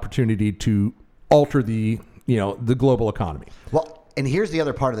grab and an opportunity to alter the global economy. Well, and here's the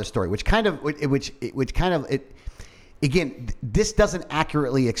other part of the story, again, this doesn't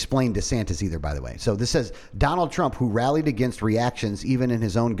accurately explain DeSantis either, by the way. So this says Donald Trump, who rallied against reactions even in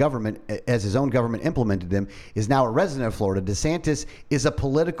his own government, as his own government implemented them, is now a resident of Florida. DeSantis is a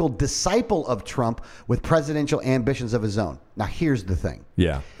political disciple of Trump with presidential ambitions of his own. Now, here's the thing.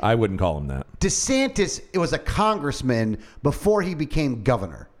 Yeah, I wouldn't call him that. DeSantis was a congressman before he became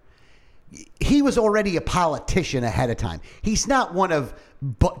governor. He was already a politician ahead of time. He's not one of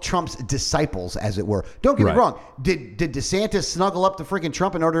Trump's disciples, as it were. Don't get me wrong. Did DeSantis snuggle up to freaking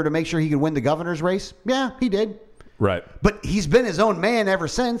Trump in order to make sure he could win the governor's race? Yeah, he did. Right. But he's been his own man ever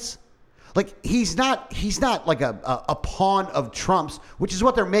since. Like, he's not like a pawn of Trump's, which is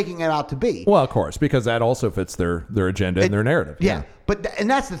what they're making it out to be. Well, of course, because that also fits their agenda and their narrative. Yeah. And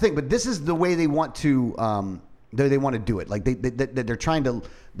that's the thing. But this is the way they want to they want to do it. Like they're trying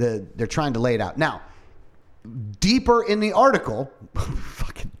to lay it out. Now, deeper in the article,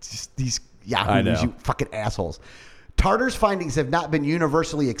 fucking just these yahoos, you fucking assholes. Tartar's findings have not been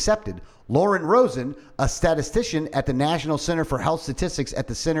universally accepted. Lauren Rosen, a statistician at the National Center for Health Statistics at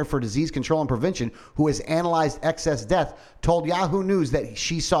the Center for Disease Control and Prevention, who has analyzed excess death, told Yahoo News that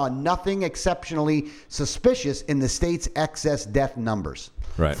she saw nothing exceptionally suspicious in the state's excess death numbers.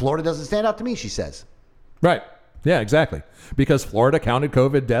 Right. Florida doesn't stand out to me, she says. Right. Yeah, exactly. Because Florida counted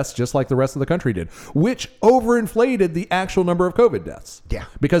COVID deaths just like the rest of the country did, which overinflated the actual number of COVID deaths. Yeah.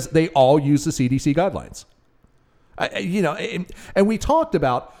 Because they all use the CDC guidelines. And we talked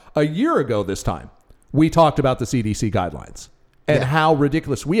about a year ago this time, we talked about the CDC guidelines. and how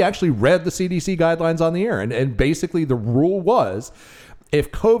ridiculous. We actually read the CDC guidelines on the air, and basically the rule was,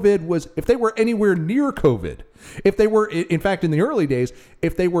 if they were anywhere near COVID, if they were, in fact, in the early days,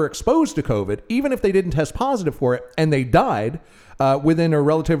 if they were exposed to COVID, even if they didn't test positive for it and they died within a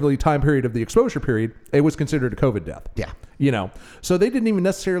relatively time period of the exposure period, it was considered a COVID death. Yeah. So they didn't even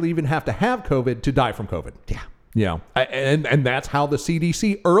necessarily even have to have COVID to die from COVID. Yeah. And that's how the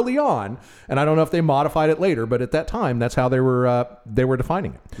CDC early on, and I don't know if they modified it later, but at that time, that's how they were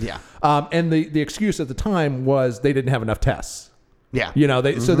defining it. Yeah. And the excuse at the time was they didn't have enough tests. Yeah.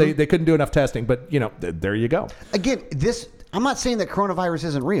 So they couldn't do enough testing, but there you go. Again, I'm not saying that coronavirus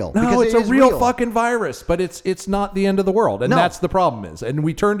isn't real. No, because it's a real fucking virus, but it's not the end of the world. And that's the problem is. And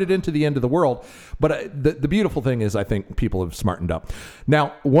we turned it into the end of the world. But the beautiful thing is I think people have smartened up.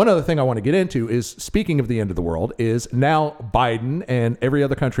 Now, one other thing I want to get into is, speaking of the end of the world, is now Biden and every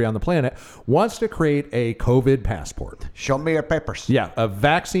other country on the planet wants to create a COVID passport. Show me your papers. Yeah, a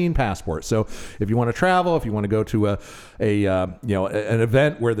vaccine passport. So if you want to travel, if you want to go to an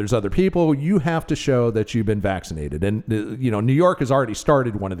event where there's other people, you have to show that you've been vaccinated. And New York has already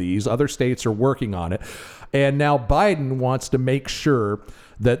started one of these. Other states are working on it. And now Biden wants to make sure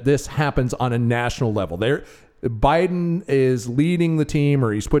that this happens on a national level. Biden is leading the team,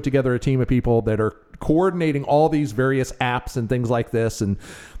 or he's put together a team of people that are coordinating all these various apps and things like this, and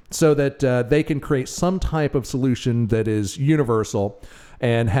so that they can create some type of solution that is universal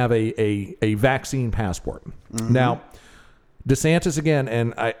and have a vaccine passport. Mm-hmm. Now, DeSantis again,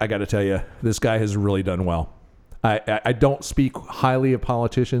 and I got to tell you, this guy has really done well. I don't speak highly of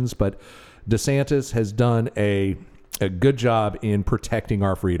politicians, but DeSantis has done a good job in protecting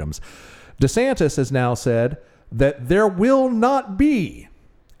our freedoms. DeSantis has now said that there will not be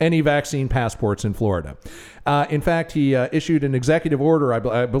any vaccine passports in Florida. In fact, he issued an executive order,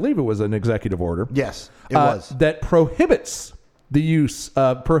 I believe it was an executive order. Yes, it was. That prohibits the use,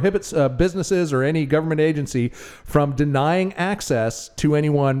 prohibits businesses or any government agency from denying access to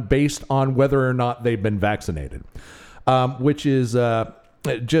anyone based on whether or not they've been vaccinated, which is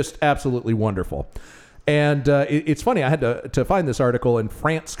just absolutely wonderful. And it's funny, I had to find this article in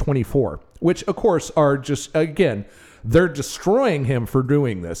France 24, which, of course, are just, again, they're destroying him for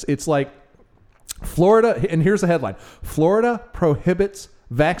doing this. It's like Florida, and here's the headline: Florida prohibits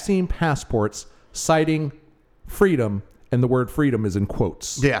vaccine passports, citing freedom, and the word freedom is in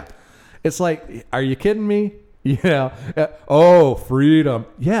quotes. Yeah. It's like, are you kidding me? Yeah. Oh, freedom.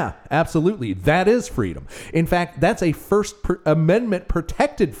 Yeah, absolutely. That is freedom. In fact, that's a First Amendment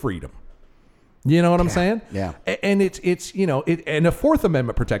protected freedom. You know what I'm saying? Yeah. And it's and a Fourth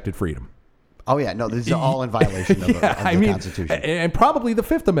Amendment protected freedom. Oh yeah, no, these are all in violation of the Constitution, and probably the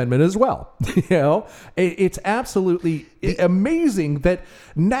Fifth Amendment as well. It's absolutely amazing that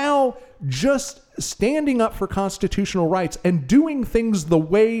now just standing up for constitutional rights and doing things the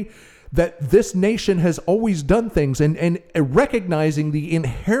way that this nation has always done things, and recognizing the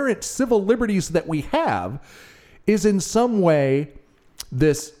inherent civil liberties that we have, is in some way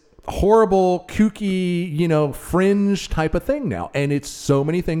this horrible, kooky, fringe type of thing now. And it's so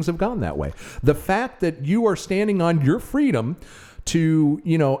many things have gone that way. The fact that you are standing on your freedom to,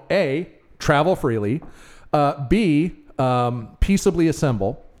 A, travel freely, B, peaceably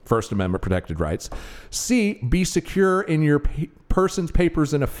assemble, First Amendment protected rights, C, be secure in your person's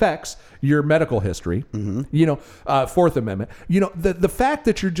papers and effects, your medical history, Fourth Amendment, the fact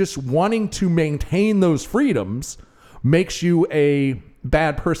that you're just wanting to maintain those freedoms makes you a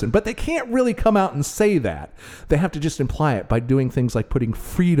bad person. But they can't really come out and say that. They have to just imply it by doing things like putting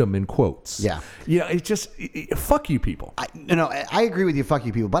freedom in quotes. Yeah. It's just, fuck you people. I agree with you, fuck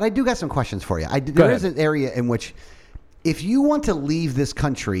you people, but I do got some questions for you. There is an area in which, if you want to leave this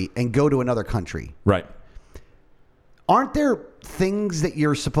country and go to another country, right, aren't there things that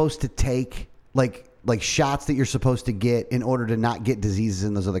you're supposed to take, like shots that you're supposed to get in order to not get diseases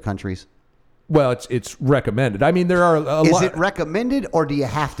in those other countries? Well, it's recommended. I mean, there are a lot. Is it recommended, or do you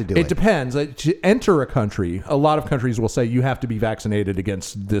have to do it? It depends. To enter a country, a lot of countries will say you have to be vaccinated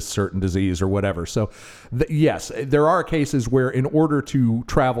against this certain disease or whatever. So, yes, there are cases where in order to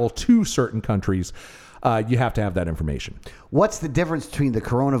travel to certain countries, you have to have that information. What's the difference between the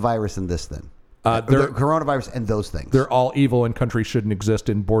coronavirus and this then? The coronavirus and those things. They're all evil, and countries shouldn't exist,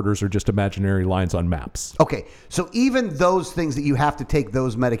 and borders are just imaginary lines on maps. Okay, so even those things that you have to take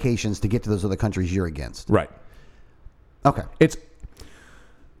those medications to get to those other countries, you're against. Right. Okay.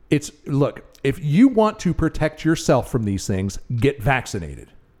 It's look, if you want to protect yourself from these things, get vaccinated.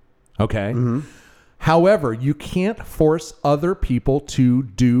 Okay? Mm-hmm. However, you can't force other people to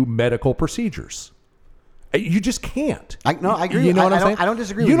do medical procedures. You just can't. I agree. You know what I'm saying? I don't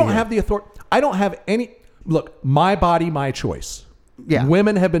disagree with you. You don't have the authority. I don't have any. Look, my body, my choice. Yeah.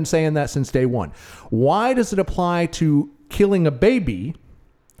 Women have been saying that since day one. Why does it apply to killing a baby,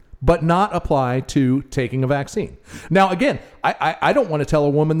 but not apply to taking a vaccine? Now, again, I don't want to tell a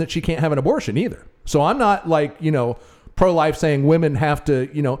woman that she can't have an abortion either. So I'm not like, pro-life saying women have to,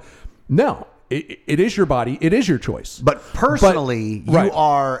 no. It is your body. It is your choice. But personally, Right. you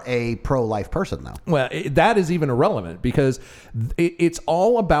are a pro-life person, though. Well, that is even irrelevant because it's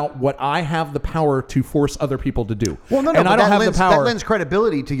all about what I have the power to force other people to do. Well, no, and but I don't have lends, the power. that lends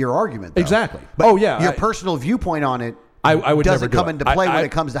credibility to your argument, though. Exactly. But Oh, yeah, your I- personal viewpoint on it I would doesn't never do come it. into play when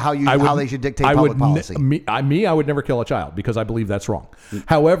it comes to how they should dictate public policy. I would never kill a child because I believe that's wrong.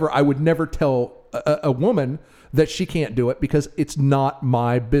 However, I would never tell a woman that she can't do it because it's not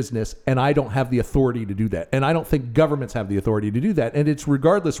my business and I don't have the authority to do that. And I don't think governments have the authority to do that. And it's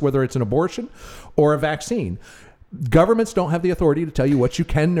regardless whether it's an abortion or a vaccine. Governments don't have the authority to tell you what you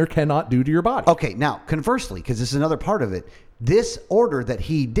can or cannot do to your body. Okay, now, conversely, because this is another part of it, this order that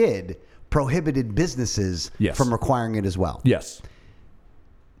he did prohibited businesses Yes. from requiring it as well. Yes.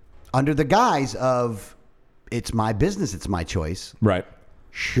 Under the guise of, it's my business, it's my choice. Right.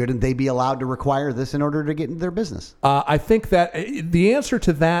 Shouldn't they be allowed to require this in order to get into their business? I think that the answer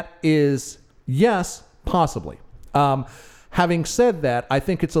to that is yes, possibly. Having said that, I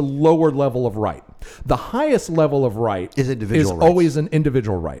think it's a lower level of right. The highest level of right Is individual rights. always an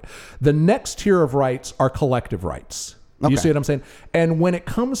individual right. The next tier of rights are collective rights. Okay. You see what I'm saying? And when it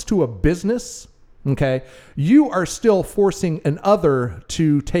comes to a business, okay, you are still forcing an other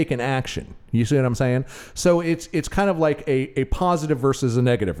to take an action. You see what I'm saying? So it's kind of like a positive versus a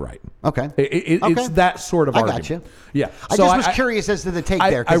negative right. Okay. It's Okay. that sort of I argument. gotcha. Yeah. I So just was curious as to the take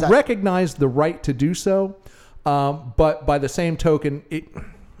there. I 'cause recognize the right to do so, but by the same token,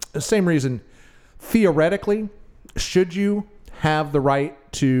 the same reason, theoretically, should you have the right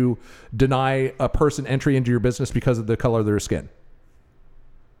to deny a person entry into your business because of the color of their skin?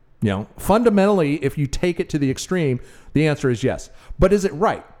 Fundamentally, if you take it to the extreme, the answer is yes. But is it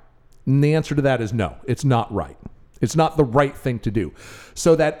right? And the answer to that is no. It's not right. It's not the right thing to do.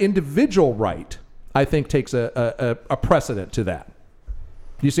 So that individual right, I think, takes a precedent to that.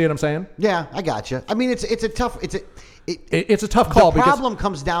 You see what I'm saying? Yeah, I gotcha. I mean, it's a tough It's a tough call. The problem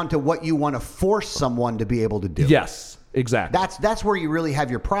comes down to what you want to force someone to be able to do. Yes, exactly. That's where you really have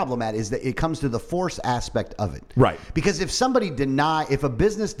your problem at, is that it comes to the force aspect of it. Right. Because if a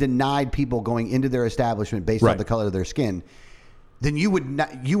business denied people going into their establishment based on Right. the color of their skin, then you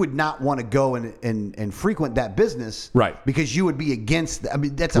would not want to go and frequent that business. Right. Because you would be against,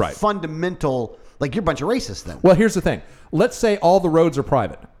 that's a Right. fundamental, like, you're a bunch of racists then. Well, here's the thing. Let's say all the roads are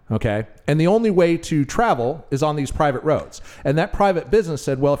private, okay? And the only way to travel is on these private roads. And that private business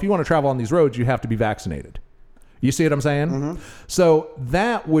said, well, if you want to travel on these roads, you have to be vaccinated. You see what I'm saying? Mm-hmm. So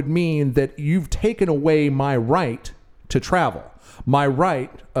that would mean that you've taken away my right to travel, my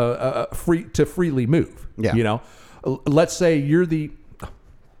right to freely move. Yeah. Let's say you're the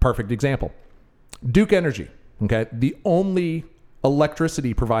perfect example. Duke Energy, okay? The only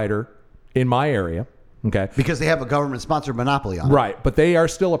electricity provider in my area, okay? Because they have a government-sponsored monopoly on it. Right, but they are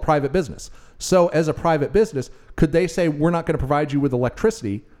still a private business. So as a private business, could they say, we're not going to provide you with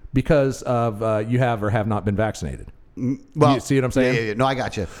electricity because of you have or have not been vaccinated? Well, You see what I'm saying? Yeah. No, I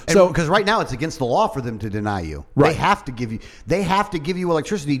got you. So- Because right now it's against the law for them to deny you. Right. They have to give you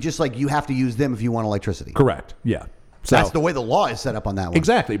electricity, just like you have to use them if you want electricity. Correct, yeah. So That's the way the law is set up on that one.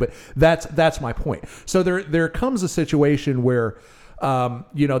 Exactly, but that's my point. So there comes a situation where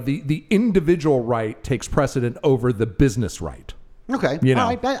the individual right takes precedent over the business right. Okay. All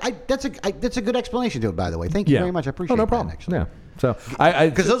right. That's a good explanation to it, by the way. Thank you very much. I appreciate no that, problem. actually. Yeah. So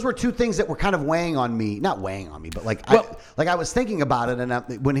Because those were two things that were kind of weighing on me. Not weighing on me, but I was thinking about it,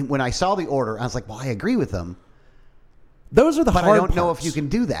 and when I saw the order, I was like, well, I agree with them. those are the But hard I don't know parts. if you can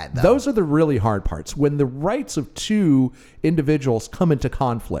do that, though. Those are the really hard parts. When the rights of two individuals come into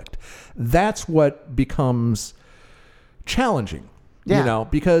conflict, that's what becomes challenging. Yeah.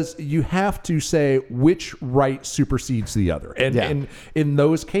 Because you have to say which right supersedes the other. And in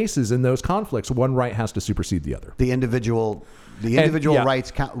those cases, in those conflicts, one right has to supersede the other. The individual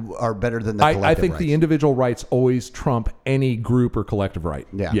rights are better than the collective I think rights. the individual rights always trump any group or collective right.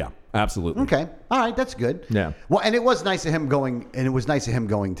 Yeah. Yeah, absolutely. Okay. All right. That's good. Yeah. Well, and it was nice of him going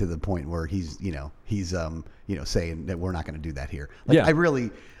to the point where he's saying that we're not going to do that here.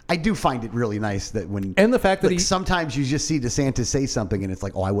 I do find it really nice that And the fact that sometimes you just see DeSantis say something and it's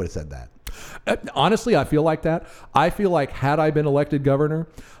like, oh, I would have said that. Honestly, I feel like that. I feel like had I been elected governor,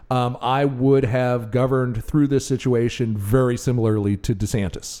 I would have governed through this situation very similarly to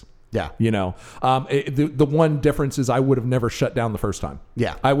DeSantis. Yeah. The one difference is I would have never shut down the first time.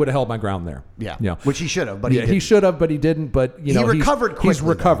 Yeah. I would have held my ground there. Yeah. Which he should have, but he should have, but he didn't. But he recovered quickly. He's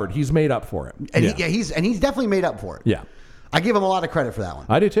recovered. He's made up for it. And he's definitely made up for it. Yeah. I give him a lot of credit for that one.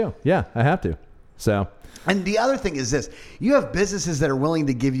 I do too. Yeah, I have to. So. And the other thing is this: you have businesses that are willing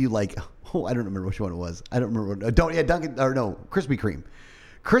to give you I don't remember which one it was. I don't remember. Krispy Kreme.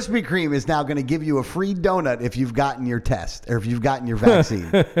 Krispy Kreme is now going to give you a free donut if you've gotten your test or if you've gotten your vaccine.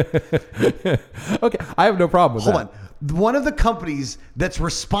 Okay, I have no problem with that. Hold on. One of the companies that's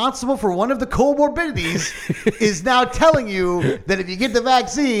responsible for one of the comorbidities is now telling you that if you get the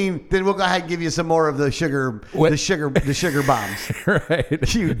vaccine, then we'll go ahead and give you some more of the sugar bombs.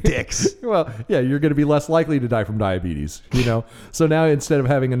 Right. You dicks. Well, yeah, you're going to be less likely to die from diabetes, So now instead of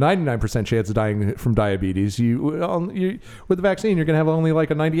having a 99% chance of dying from diabetes, you with the vaccine, you're going to have only like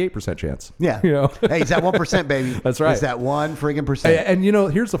a 98% chance. Yeah. Hey, it's that 1%, baby. That's right. It's that 1 friggin' percent. And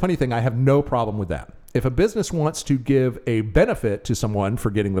here's the funny thing. I have no problem with that. If a business wants to give a benefit to someone for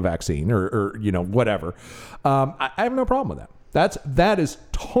getting the vaccine or whatever, I have no problem with that. That is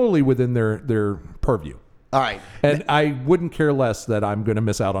totally within their purview. All right. And I wouldn't care less that I'm going to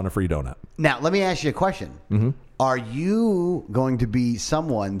miss out on a free donut. Now, let me ask you a question. Mm-hmm. Are you going to be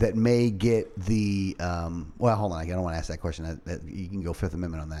someone that may get the well, hold on. I don't want to ask that question. You can go Fifth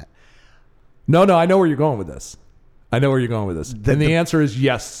Amendment on that. No, I know where you're going with this. And the answer is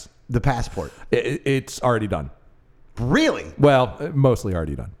yes. The passport. It's already done. Really? Well, mostly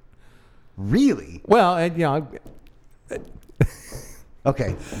already done. Really? Well,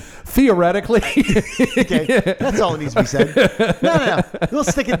 okay. Theoretically. Okay. That's all that needs to be said. No. We'll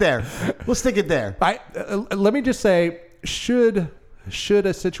stick it there. Let me just say, should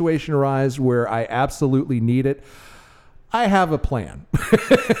a situation arise where I absolutely need it, I have a plan.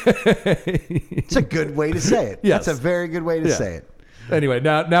 It's a good way to say it. Yes. That's a very good way to say it. Anyway,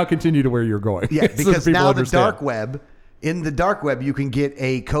 now continue to where you're going. Yeah, because so now understand. in the dark web, you can get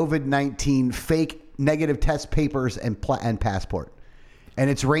a COVID-19 fake negative test papers and passport. And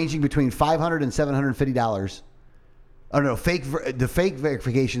it's ranging between $500 and $750. Oh, no, the fake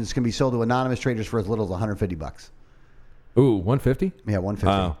verifications can be sold to anonymous traders for as little as $150. Ooh, $150? Yeah,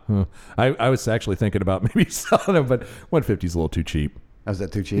 $150. Oh, I was actually thinking about maybe selling them, but $150 is a little too cheap. Was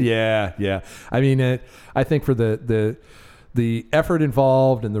that too cheap? Yeah. I mean, I think for the effort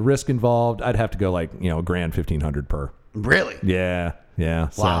involved and the risk involved, I'd have to go like, $1,000, $1,500 per. Really? Yeah.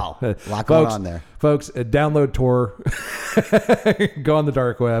 Wow. A lot going on there. Folks, download Tor, go on the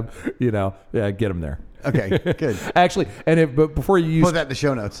dark web, get them there. Okay, good. Actually, but before you use... Put that in the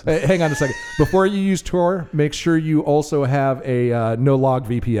show notes. Hang on a second. Before you use Tor, make sure you also have a no-log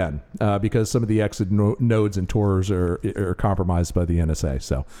VPN because some of the exit nodes and Tors are compromised by the NSA.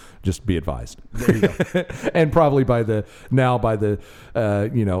 So just be advised. There you go. And probably by the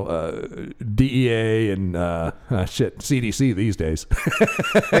DEA and CDC these days.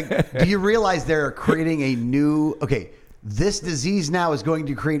 Do you realize they're creating a new... Okay. This disease now is going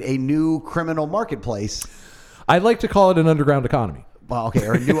to create a new criminal marketplace. I'd like to call it an underground economy. Well, okay,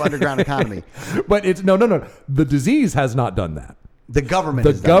 or a new underground economy. But it's no. The disease has not done that. The government.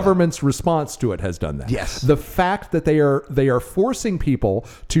 The government's response to it has done that. Yes. The fact that they are forcing people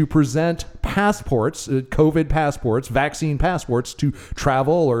to present passports, COVID passports, vaccine passports to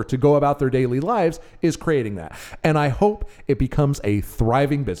travel or to go about their daily lives is creating that. And I hope it becomes a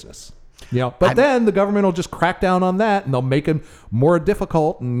thriving business. But then the government will just crack down on that, and they'll make them more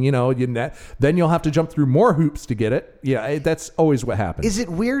difficult, and then you'll have to jump through more hoops to get it. Yeah, that's always what happens. Is it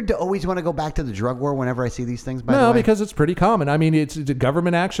weird to always want to go back to the drug war whenever I see these things? By the way? Because it's pretty common. I mean, it's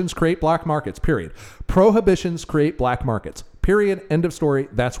government actions create black markets. Period. Prohibitions create black markets. Period. End of story.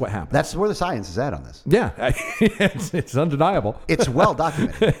 That's what happens. That's where the science is at on this. Yeah, it's undeniable. It's well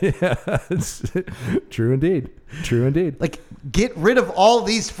documented. Yeah, it's true indeed. Like, get rid of all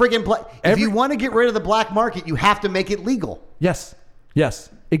these friggin' if you want to get rid of the black market, you have to make it legal. Yes,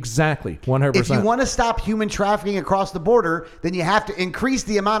 exactly, 100%. If you want to stop human trafficking across the border, then you have to increase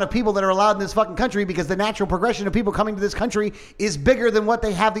the amount of people that are allowed in this fucking country because the natural progression of people coming to this country is bigger than what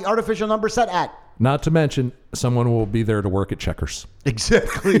they have the artificial number set at. Not to mention, someone will be there to work at Checkers.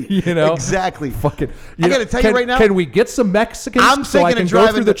 Exactly. Exactly. Fucking. I got to tell you right now. Can we get some Mexicans so I can go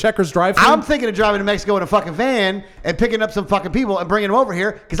through the Checkers drive-thru? I'm thinking of driving to Mexico in a fucking van and picking up some fucking people and bringing them over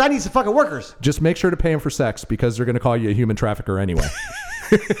here because I need some fucking workers. Just make sure to pay them for sex because they're going to call you a human trafficker anyway.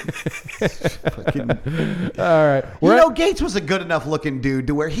 All right. Gates was a good enough looking dude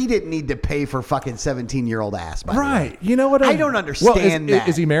to where he didn't need to pay for fucking 17-year-old ass. Right. You know what? I don't understand that.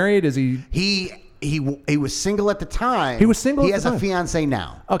 Is he married? Is he? he was single at the time. He was single He at has the a time. fiance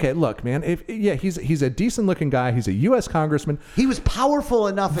now. Okay, look, man. He's a decent looking guy. He's a U.S. congressman. He was powerful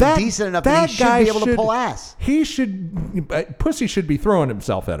enough and decent enough that he should guy be able to pull ass. He should. Pussy should be throwing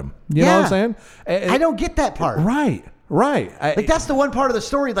himself at him. You know what I'm saying? I don't get that part. Right. Like that's the one part of the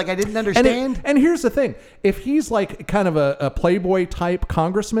story like I didn't understand. And here's the thing: if he's like kind of a playboy type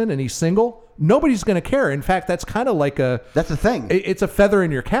congressman and he's single, nobody's going to care. In fact, that's kind of like that's the thing. It's a feather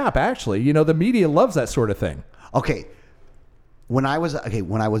in your cap, actually. You know, the media loves that sort of thing. Okay, when I was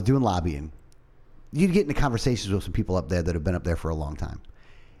doing lobbying, you'd get into conversations with some people up there that have been up there for a long time.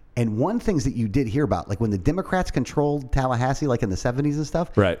 And one things that you did hear about, like when the Democrats controlled Tallahassee, like in the 70s and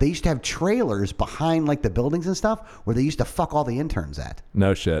stuff, right. They used to have trailers behind like the buildings and stuff where they used to fuck all the interns at.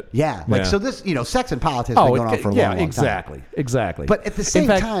 No shit. Yeah. Like, so this, sex and politics has been going on for a long time. Exactly. But at the same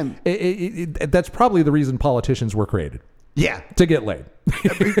time, that's probably the reason politicians were created. Yeah. To get laid.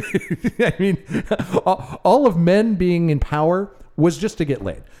 I mean, all of men being in power was just to get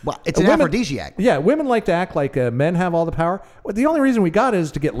laid. Well, it's an aphrodisiac. Yeah, women like to act like men have all the power. Well, the only reason we got it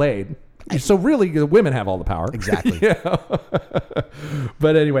is to get laid. So really, the women have all the power. Exactly.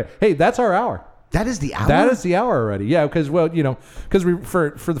 But anyway, hey, that's our hour. That is the hour? That is the hour already. Yeah, because we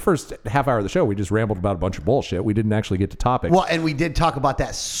for the first half hour of the show, we just rambled about a bunch of bullshit. We didn't actually get to topics. Well, and we did talk about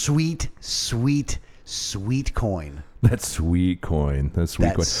that sweet coin. That sweet coin.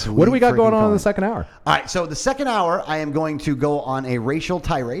 Sweet What do we got going on coin. in the second hour? All right, so the second hour, I am going to go on a racial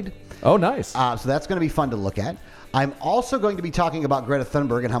tirade. Oh, nice. So that's going to be fun to look at. I'm also going to be talking about Greta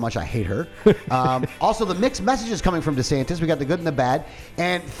Thunberg and how much I hate her. Also, the mixed messages coming from DeSantis. We got the good and the bad.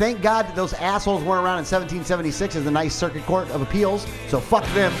 And thank God that those assholes weren't around in 1776 as the nice Circuit Court of Appeals. So fuck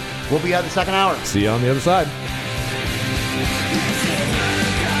them. We'll be out the second hour. See you on the other side.